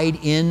abide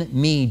in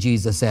me,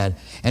 Jesus said,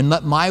 and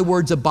let my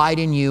words abide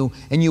in you,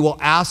 and you will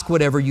ask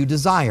whatever you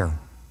desire.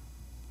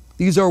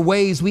 These are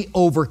ways we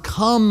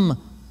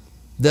overcome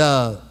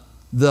the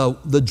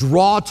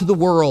draw to the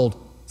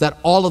world that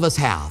all of us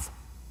have.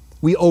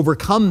 We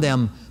overcome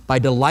them by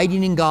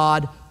delighting in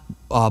God,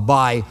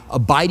 by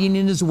abiding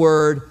in his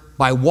word,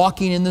 by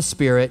walking in the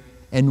Spirit,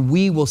 and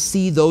we will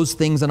see those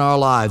things in our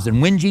lives.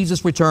 And when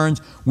Jesus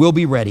returns, we'll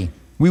be ready.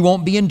 We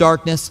won't be in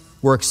darkness.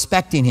 We're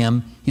expecting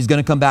him. He's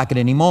going to come back at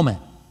any moment.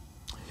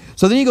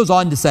 So then he goes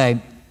on to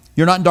say,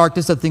 you're not in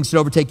darkness that things should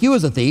overtake you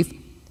as a thief.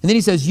 And then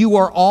he says, you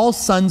are all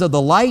sons of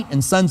the light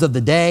and sons of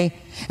the day,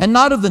 and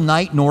not of the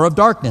night nor of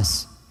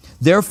darkness.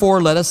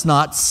 Therefore, let us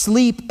not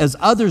sleep as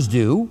others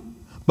do,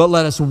 but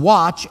let us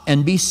watch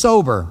and be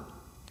sober.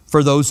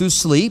 For those who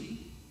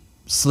sleep,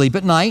 sleep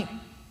at night.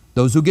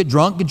 Those who get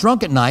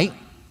drunk at night.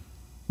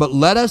 But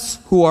let us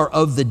who are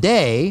of the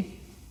day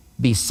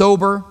be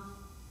sober,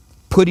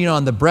 putting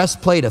on the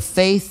breastplate of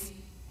faith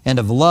and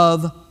of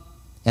love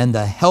and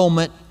the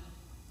helmet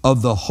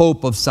of the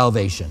hope of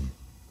salvation.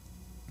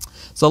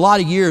 It's a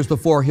lot of years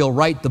before he'll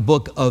write the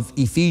book of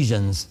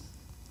Ephesians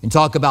and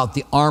talk about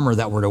the armor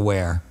that we're to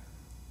wear.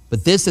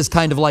 But this is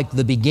kind of like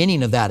the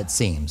beginning of that, it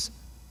seems.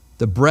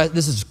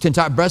 This is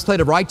the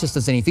breastplate of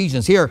righteousness in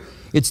Ephesians. Here,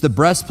 it's the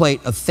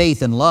breastplate of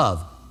faith and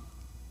love.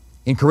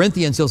 In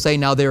Corinthians, he'll say,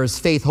 now there is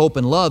faith, hope,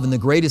 and love, and the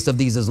greatest of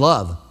these is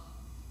love.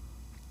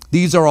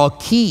 These are all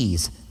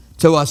keys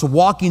to us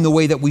walking the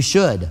way that we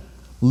should,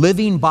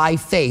 living by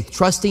faith,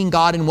 trusting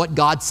God in what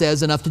God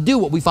says enough to do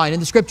what we find in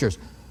the Scriptures.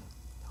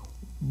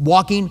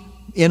 walking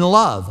in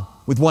love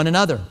with one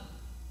another,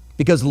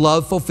 because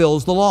love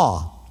fulfills the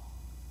law.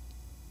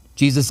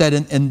 Jesus said,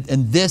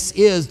 and this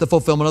is the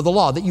fulfillment of the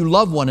law, that you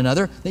love one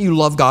another, that you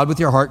love God with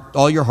your heart,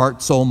 all your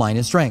heart, soul, mind,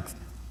 and strength.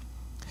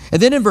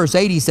 And then in verse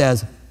 8 he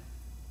says,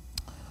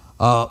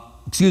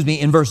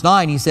 in verse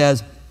 9 he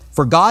says,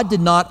 for God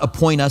did not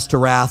appoint us to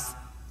wrath,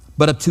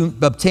 but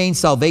obtain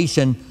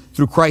salvation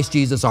through Christ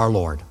Jesus our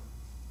Lord.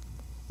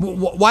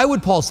 Why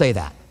would Paul say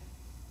that?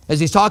 As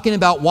he's talking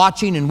about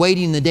watching and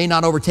waiting in the day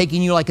not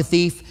overtaking you like a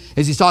thief,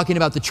 as he's talking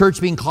about the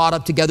church being caught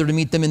up together to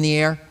meet them in the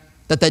air,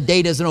 that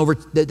day doesn't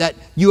that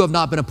you have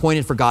not been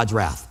appointed for God's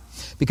wrath.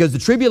 Because the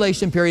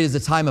tribulation period is a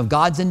time of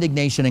God's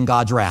indignation and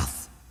God's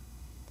wrath.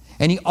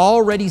 And he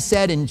already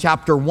said in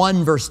chapter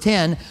 1, verse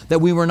 10, that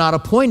we were not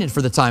appointed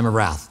for the time of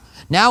wrath.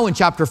 Now in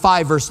chapter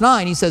 5, verse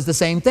 9, he says the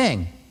same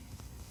thing.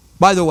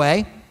 By the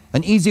way,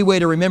 an easy way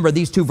to remember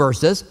these two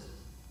verses,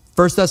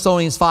 1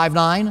 Thessalonians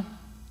 5:9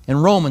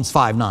 and Romans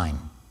 5:9,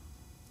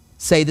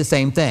 say the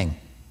same thing.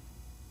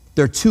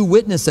 They're two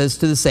witnesses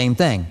to the same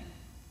thing.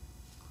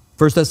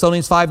 1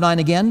 Thessalonians 5:9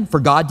 again, for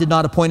God did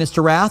not appoint us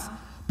to wrath,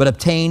 but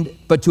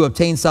to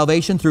obtain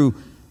salvation through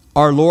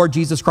our Lord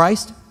Jesus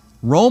Christ.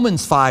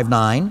 Romans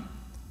 5:9,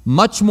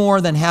 much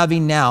more than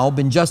having now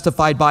been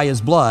justified by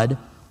his blood,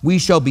 we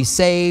shall be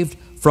saved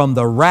from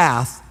the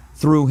wrath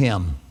through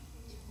him.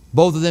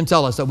 Both of them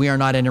tell us that we are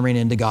not entering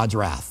into God's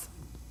wrath.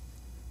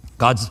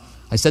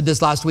 I said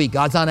this last week,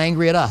 God's not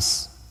angry at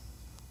us.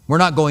 We're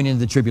not going into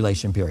the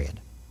tribulation period.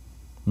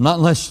 Not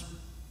unless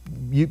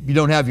you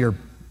don't have your,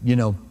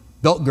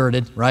 belt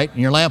girded, right, and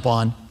your lamp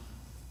on,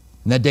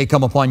 and that day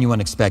come upon you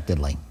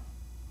unexpectedly.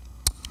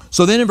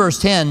 So then in verse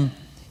 10,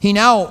 he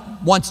now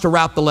wants to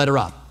wrap the letter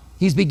up.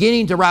 He's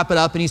beginning to wrap it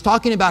up, and he's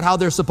talking about how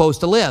they're supposed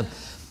to live.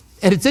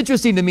 And it's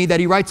interesting to me that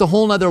he writes a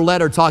whole other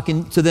letter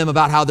talking to them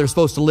about how they're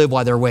supposed to live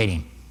while they're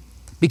waiting,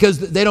 because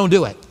they don't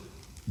do it.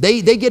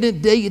 They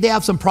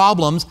have some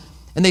problems,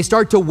 and they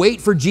start to wait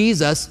for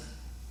Jesus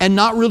and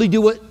not really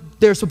do what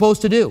they're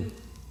supposed to do.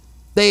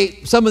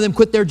 Some of them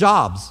quit their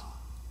jobs.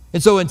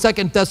 And so in 2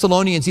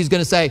 Thessalonians, he's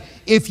going to say,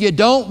 if you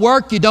don't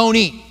work, you don't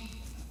eat.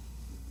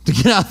 To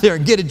get out there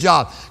and get a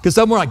job. Because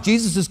some were like,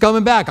 Jesus is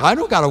coming back. I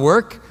don't got to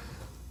work.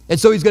 And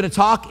so he's going to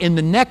talk in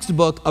the next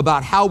book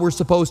about how we're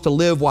supposed to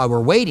live while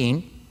we're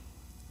waiting.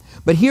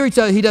 But here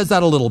he does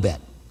that a little bit.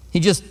 He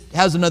just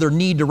has another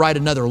need to write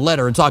another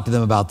letter and talk to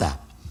them about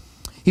that.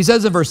 He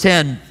says in verse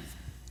 10,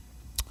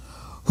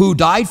 who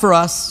died for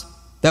us,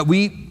 that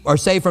we are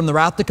saved from the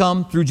wrath to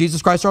come through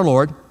Jesus Christ our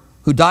Lord,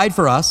 who died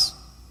for us,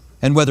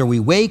 and whether we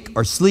wake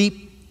or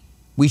sleep,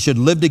 we should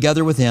live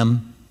together with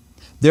him.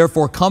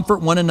 Therefore,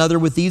 comfort one another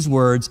with these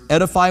words,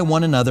 edify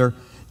one another,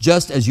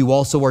 just as you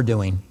also are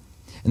doing.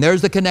 And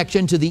there's the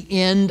connection to the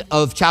end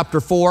of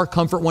chapter 4,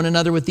 comfort one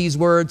another with these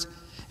words,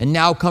 and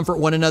now comfort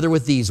one another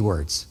with these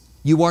words.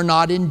 You are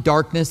not in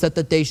darkness that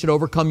the day should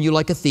overcome you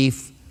like a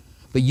thief,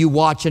 but you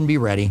watch and be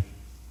ready.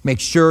 Make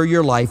sure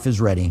your life is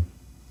ready.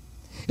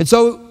 And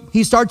so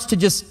he starts to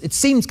it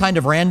seems kind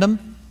of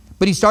random,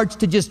 but he starts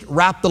to just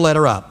wrap the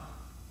letter up.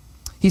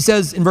 He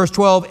says in verse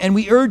 12, and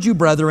we urge you,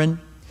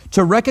 brethren,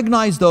 to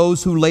recognize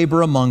those who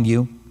labor among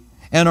you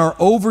and are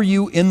over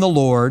you in the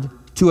Lord,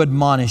 to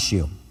admonish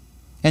you,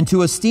 and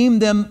to esteem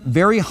them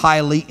very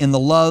highly in the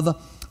love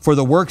for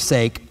the work's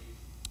sake.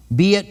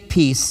 Be at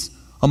peace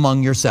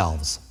among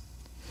yourselves.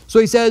 So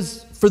he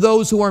says, for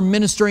those who are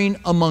ministering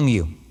among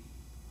you.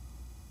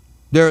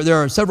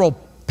 There are several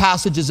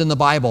passages in the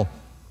Bible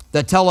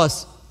that tell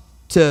us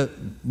to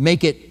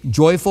make it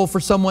joyful for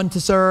someone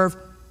to serve,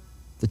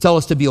 that tell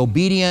us to be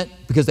obedient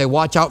because they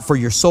watch out for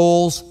your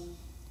souls.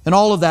 And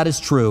all of that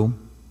is true.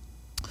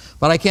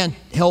 But I can't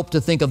help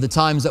to think of the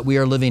times that we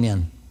are living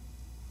in,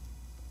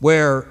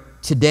 where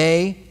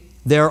today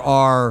there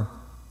are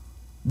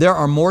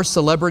more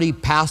celebrity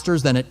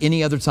pastors than at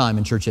any other time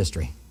in church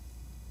history.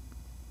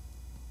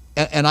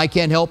 And I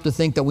can't help to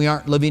think that we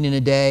aren't living in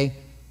a day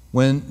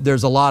when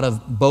there's a lot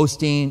of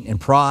boasting and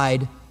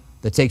pride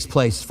that takes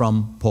place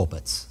from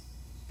pulpits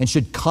and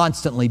should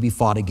constantly be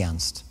fought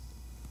against.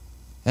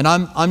 And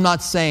I'm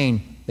not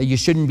saying that you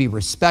shouldn't be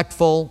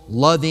respectful,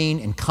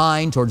 loving, and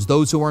kind towards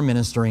those who are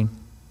ministering,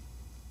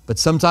 but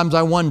sometimes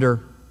I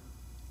wonder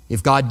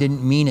if God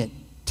didn't mean it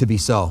to be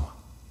so,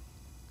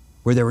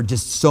 where there were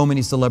just so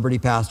many celebrity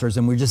pastors,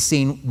 and we're just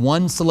seeing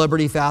one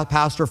celebrity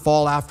pastor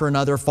fall after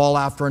another, fall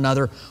after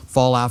another,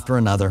 fall after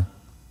another.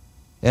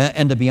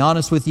 And to be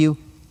honest with you,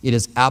 it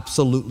is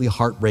absolutely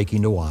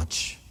heartbreaking to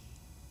watch.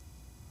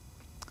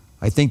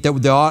 I think that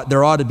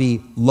there ought to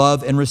be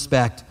love and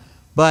respect,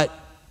 but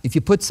if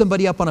you put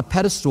somebody up on a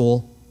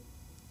pedestal,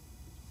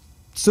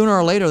 sooner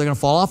or later they're going to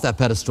fall off that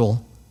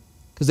pedestal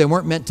because they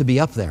weren't meant to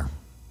be up there.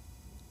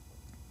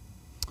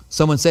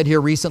 Someone said here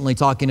recently,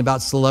 talking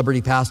about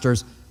celebrity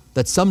pastors,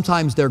 that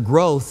sometimes their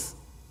growth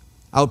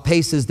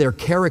outpaces their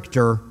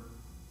character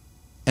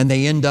and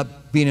they end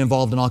up being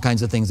involved in all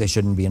kinds of things they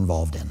shouldn't be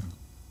involved in.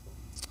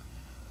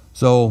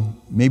 So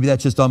maybe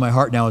that's just on my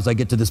heart now as I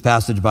get to this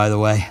passage, by the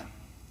way.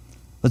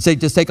 Let's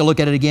just take a look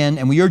at it again.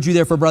 And we urge you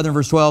therefore, brethren,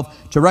 verse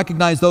 12, to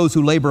recognize those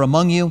who labor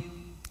among you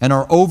and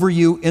are over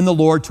you in the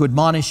Lord to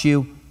admonish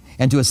you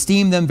and to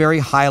esteem them very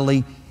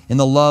highly in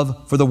the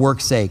love for the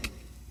work's sake.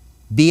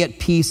 Be at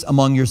peace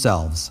among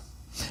yourselves.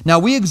 Now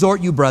we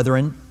exhort you,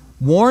 brethren,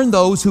 warn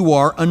those who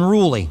are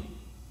unruly.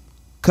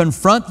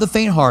 Confront the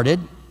faint-hearted,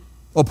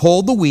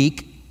 uphold the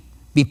weak,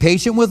 be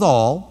patient with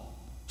all,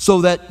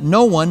 so that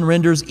no one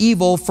renders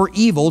evil for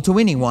evil to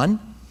anyone,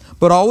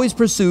 but always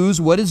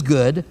pursues what is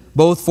good,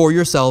 both for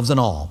yourselves and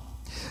all.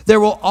 There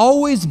will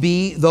always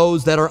be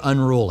those that are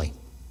unruly.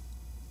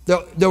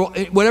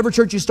 Whatever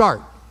church you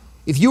start,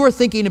 if you are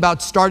thinking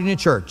about starting a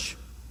church,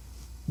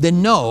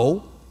 then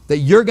know that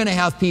you're going to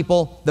have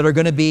people that are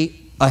going to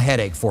be a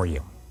headache for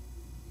you.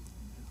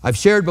 I've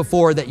shared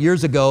before that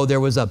years ago there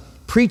was a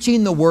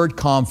Preaching the Word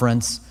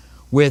conference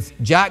with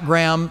Jack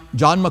Graham,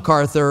 John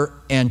MacArthur,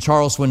 and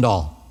Charles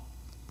Swindoll.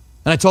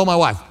 And I told my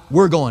wife,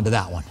 we're going to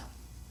that one.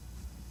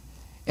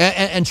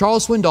 And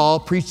Charles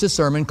Swindoll preached a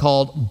sermon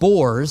called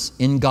Boars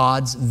in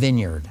God's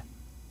Vineyard.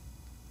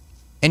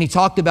 And he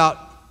talked about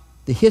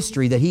the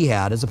history that he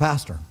had as a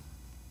pastor,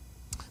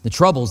 the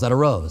troubles that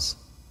arose.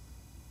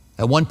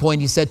 At one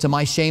point he said, to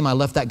my shame, I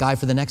left that guy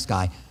for the next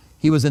guy.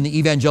 He was in the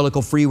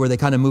Evangelical Free where they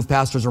kind of move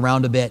pastors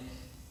around a bit.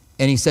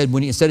 And he said,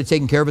 instead of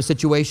taking care of a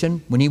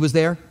situation, when he was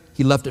there,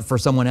 he left it for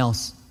someone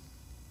else.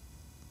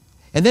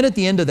 And then at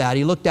the end of that,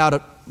 he looked out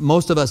at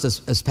most of us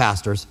as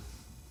pastors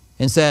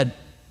and said,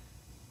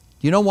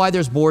 you know why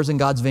there's boars in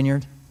God's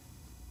vineyard?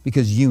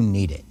 Because you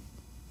need it.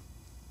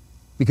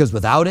 Because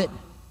without it,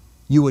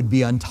 you would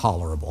be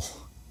intolerable.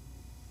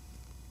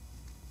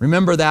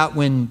 Remember that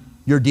when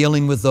you're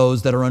dealing with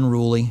those that are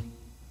unruly.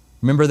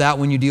 Remember that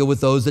when you deal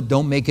with those that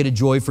don't make it a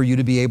joy for you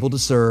to be able to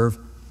serve.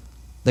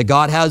 That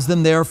God has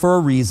them there for a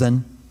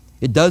reason.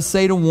 It does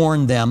say to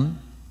warn them.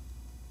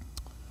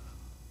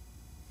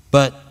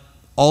 But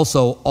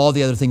also all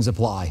the other things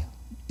apply.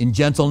 In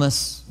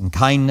gentleness and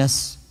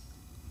kindness.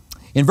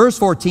 In verse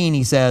 14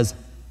 he says,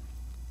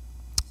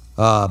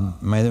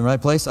 am I in the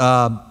right place?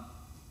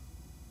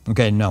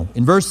 Okay, no.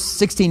 In verse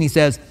 16 he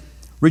says,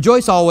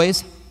 rejoice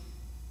always,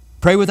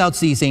 pray without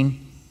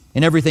ceasing,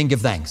 in everything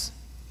give thanks.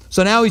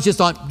 So now he's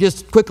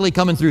just quickly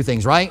coming through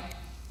things, right?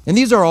 And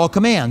these are all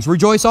commands.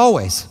 Rejoice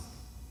always.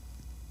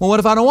 Well, what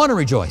if I don't want to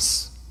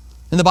rejoice?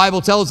 And the Bible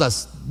tells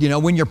us,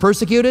 when you're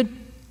persecuted,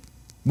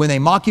 when they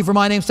mock you for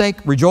my name's sake,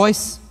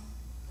 rejoice.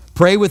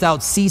 Pray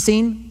without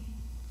ceasing.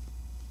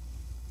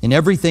 In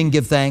everything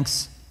give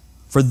thanks,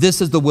 for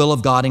this is the will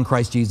of God in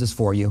Christ Jesus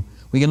for you.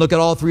 We can look at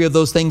all three of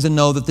those things and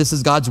know that this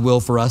is God's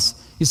will for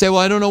us. You say, well,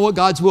 I don't know what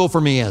God's will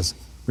for me is.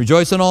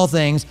 Rejoice in all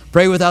things,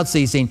 pray without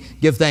ceasing,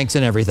 give thanks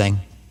in everything.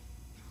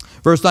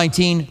 Verse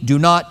 19, do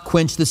not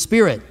quench the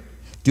Spirit.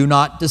 Do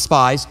not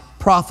despise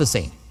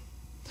prophecy.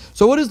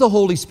 So what does the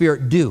Holy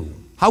Spirit do?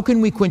 How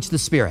can we quench the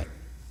Spirit?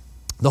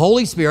 The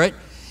Holy Spirit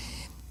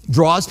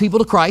draws people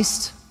to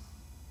Christ.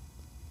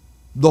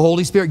 The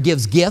Holy Spirit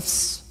gives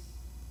gifts,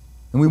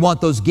 and we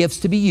want those gifts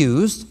to be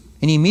used.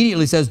 And he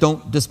immediately says,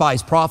 don't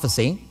despise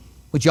prophecy,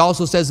 which he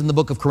also says in the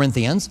book of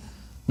Corinthians,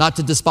 not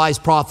to despise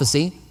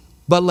prophecy,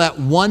 but let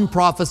one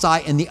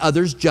prophesy and the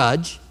others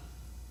judge.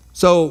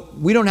 So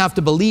we don't have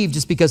to believe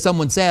just because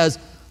someone says,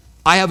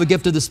 I have a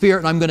gift of the Spirit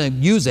and I'm going to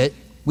use it.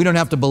 We don't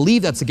have to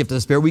believe that's a gift of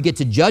the Spirit. We get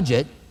to judge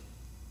it.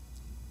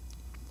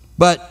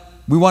 But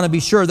we want to be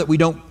sure that we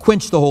don't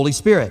quench the Holy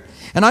Spirit.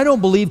 And I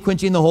don't believe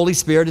quenching the Holy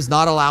Spirit is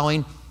not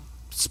allowing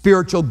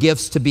spiritual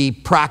gifts to be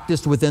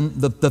practiced within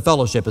the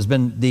fellowship has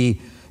been the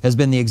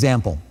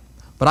example.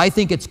 But I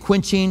think it's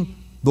quenching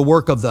the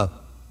work of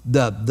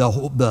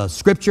the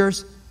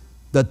scriptures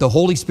that the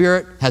Holy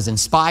Spirit has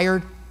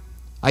inspired.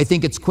 I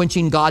think it's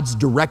quenching God's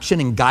direction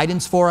and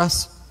guidance for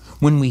us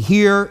when we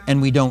hear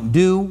and we don't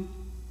do.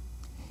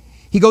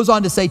 He goes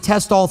on to say,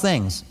 test all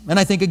things. And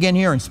I think again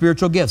here in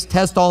spiritual gifts,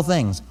 test all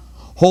things,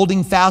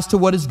 holding fast to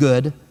what is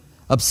good,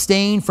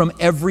 abstain from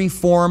every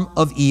form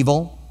of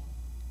evil.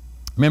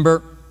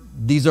 Remember,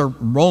 these are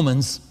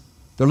Romans.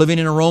 They're living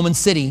in a Roman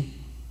city.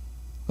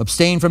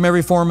 Abstain from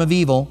every form of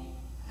evil.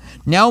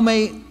 Now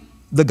may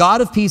the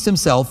God of peace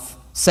himself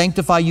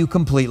sanctify you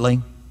completely,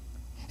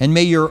 and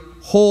may your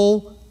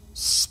whole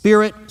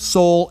spirit,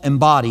 soul, and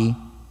body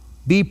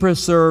be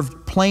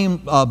preserved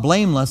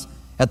blameless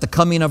at the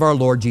coming of our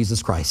Lord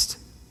Jesus Christ.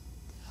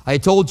 I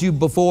told you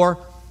before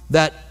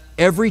that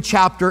every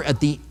chapter at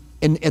the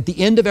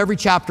end of every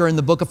chapter in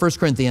the book of 1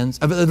 Corinthians,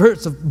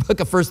 the book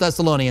of 1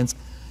 Thessalonians,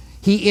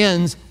 he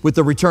ends with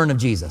the return of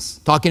Jesus,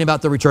 talking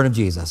about the return of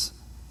Jesus.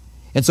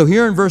 And so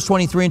here in verse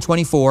 23 and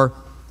 24,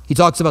 he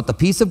talks about the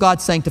peace of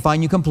God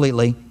sanctifying you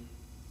completely,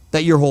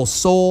 that your whole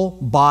soul,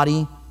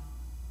 body,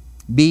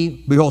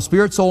 your whole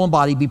spirit, soul, and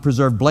body be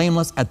preserved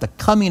blameless at the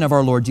coming of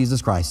our Lord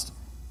Jesus Christ.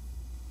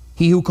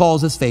 He who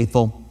calls is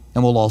faithful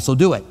and will also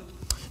do it.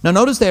 Now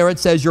notice there it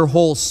says your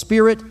whole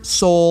spirit,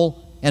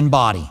 soul, and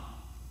body.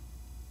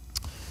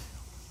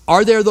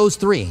 Are there those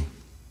three?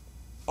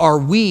 Are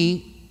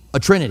we a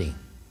Trinity?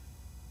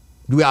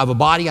 Do we have a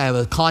body, I have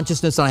a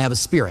consciousness, and I have a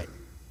spirit?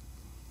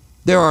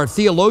 There are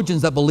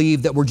theologians that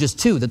believe that we're just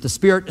two, that the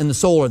spirit and the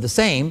soul are the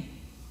same.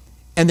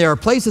 And there are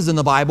places in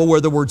the Bible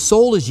where the word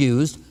soul is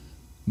used,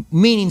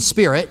 meaning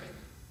spirit,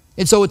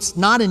 And so it's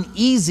not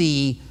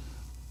easy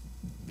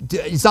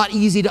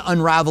to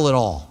unravel it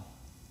all.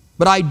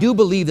 But I do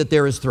believe that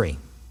there is three.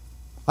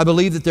 I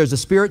believe that there's a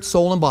spirit,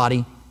 soul, and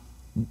body.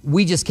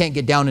 We just can't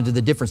get down into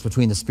the difference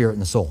between the spirit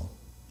and the soul.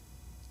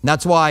 And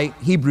that's why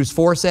Hebrews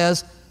 4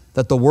 says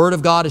that the word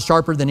of God is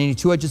sharper than any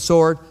two-edged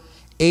sword,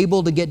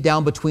 able to get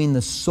down between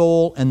the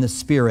soul and the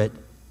spirit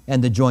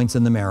and the joints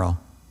and the marrow.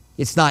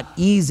 It's not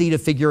easy to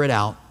figure it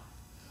out,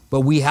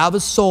 but we have a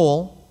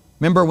soul.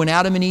 Remember when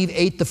Adam and Eve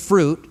ate the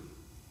fruit,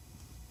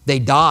 they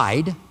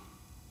died.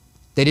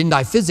 They didn't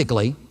die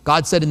physically.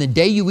 God said, in the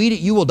day you eat it,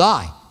 you will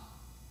die.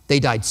 They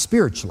died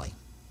spiritually.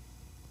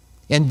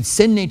 And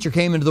sin nature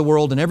came into the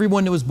world, and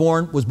everyone that was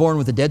born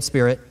with a dead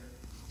spirit.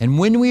 And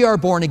when we are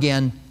born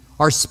again,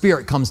 our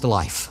spirit comes to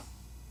life.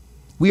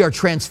 We are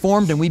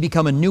transformed and we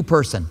become a new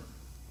person.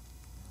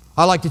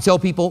 I like to tell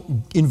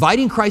people,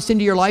 inviting Christ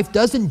into your life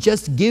doesn't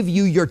just give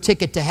you your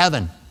ticket to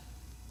heaven.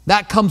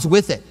 That comes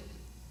with it.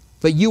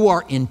 But you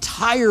are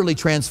entirely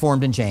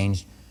transformed and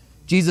changed.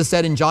 Jesus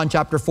said in John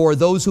chapter 4,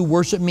 those who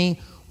worship me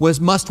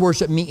must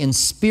worship me in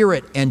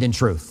spirit and in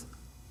truth.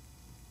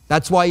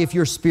 That's why if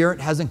your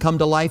spirit hasn't come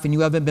to life and you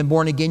haven't been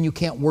born again, you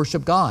can't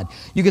worship God.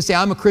 You can say,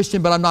 I'm a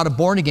Christian, but I'm not a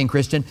born-again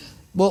Christian.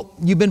 Well,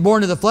 you've been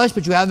born of the flesh,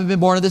 but you haven't been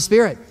born of the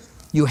spirit.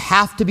 You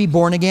have to be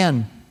born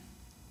again.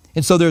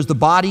 And so there's the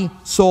body,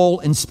 soul,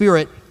 and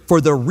spirit for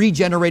the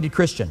regenerated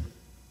Christian.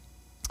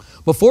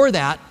 Before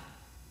that,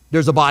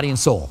 there's a body and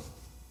soul.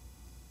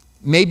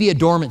 Maybe a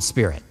dormant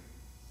spirit.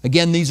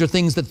 Again, these are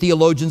things that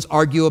theologians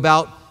argue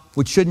about,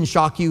 which shouldn't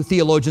shock you.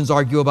 Theologians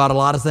argue about a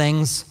lot of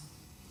things.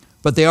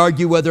 But they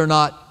argue whether or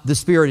not the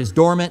spirit is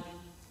dormant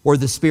or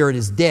the spirit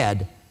is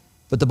dead.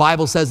 But the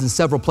Bible says in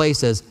several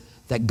places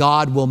that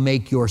God will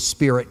make your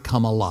spirit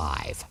come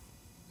alive.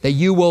 That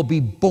you will be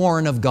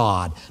born of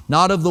God,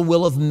 not of the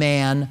will of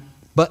man,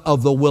 but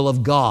of the will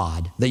of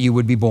God, that you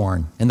would be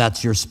born. And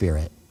that's your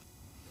spirit.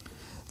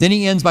 Then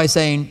he ends by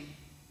saying,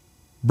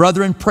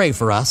 brethren, pray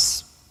for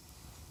us.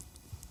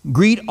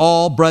 Greet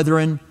all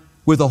brethren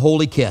with a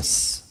holy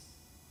kiss.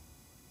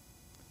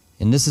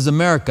 And this is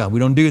America. We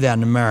don't do that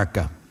in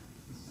America.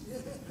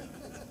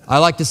 I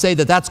like to say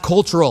that that's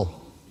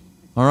cultural,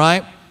 all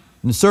right?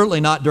 And certainly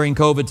not during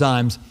COVID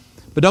times.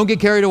 But don't get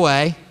carried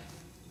away.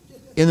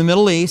 In the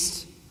Middle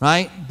East,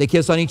 right, they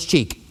kiss on each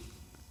cheek.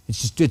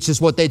 It's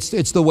just what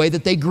it's the way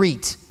that they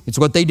greet. It's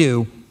what they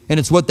do, and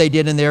it's what they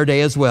did in their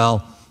day as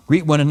well.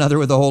 Greet one another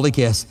with a holy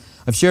kiss.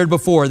 I've shared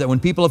before that when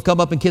people have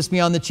come up and kissed me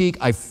on the cheek,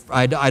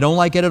 I don't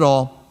like it at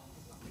all.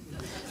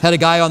 Had a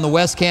guy on the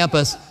West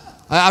Campus.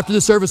 After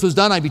the service was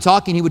done, I'd be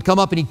talking. He would come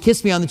up and he'd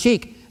kiss me on the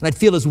cheek, and I'd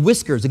feel his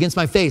whiskers against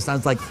my face. And I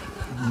was like,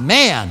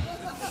 man.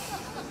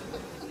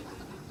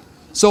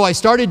 So I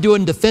started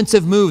doing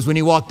defensive moves when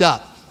he walked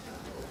up.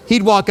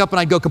 He'd walk up and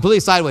I'd go completely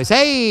sideways.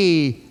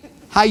 Hey,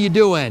 how you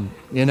doing?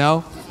 You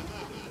know,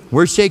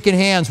 we're shaking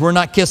hands. We're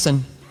not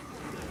kissing.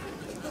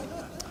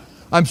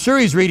 I'm sure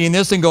he's reading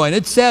this and going,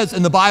 it says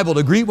in the Bible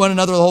to greet one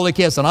another with a holy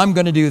kiss, and I'm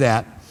going to do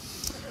that.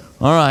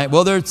 All right,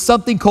 well, there's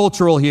something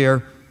cultural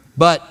here,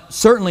 but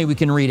certainly we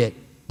can read it,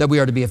 that we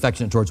are to be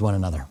affectionate towards one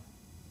another.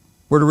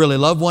 We're to really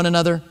love one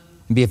another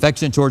and be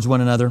affectionate towards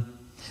one another.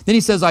 Then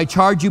he says, I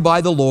charge you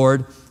by the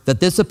Lord that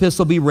this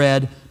epistle be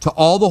read to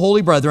all the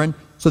holy brethren.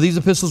 So these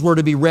epistles were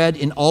to be read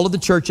in all of the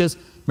churches.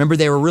 Remember,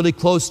 they were really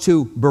close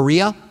to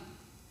Berea.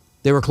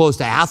 They were close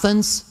to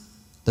Athens.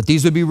 That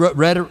these would be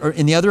read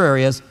in the other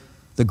areas.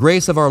 The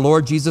grace of our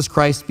Lord Jesus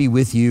Christ be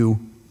with you.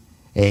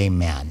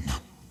 Amen.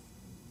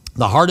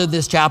 The heart of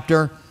this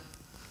chapter,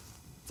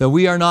 that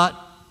we are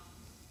not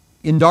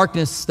in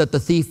darkness, that the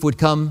thief would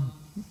come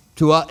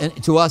to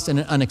us in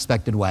an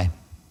unexpected way.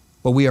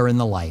 But we are in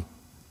the light.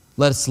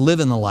 Let us live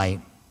in the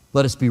light.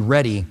 Let us be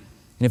ready. And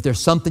if there's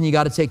something you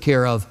got to take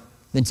care of,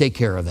 then take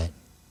care of it.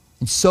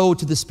 And sow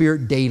to the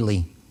Spirit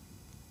daily.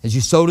 As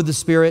you sow to the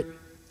Spirit,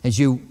 as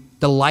you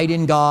delight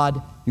in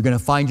God, you're going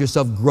to find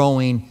yourself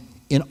growing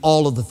in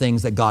all of the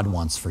things that God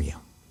wants for you.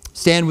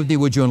 Stand with me,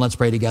 would you, and let's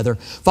pray together.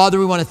 Father,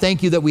 we want to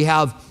thank you that we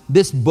have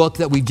this book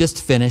that we've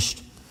just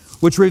finished,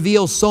 which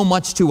reveals so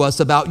much to us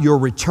about your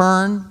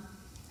return,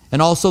 and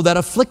also that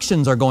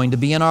afflictions are going to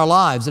be in our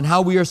lives and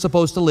how we are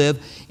supposed to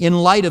live in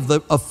light of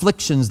the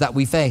afflictions that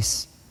we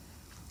face.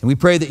 And we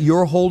pray that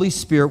your Holy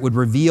Spirit would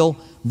reveal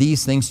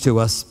these things to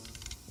us.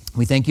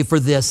 We thank you for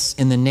this.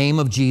 In the name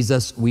of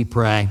Jesus, we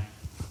pray.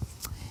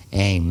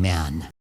 Amen.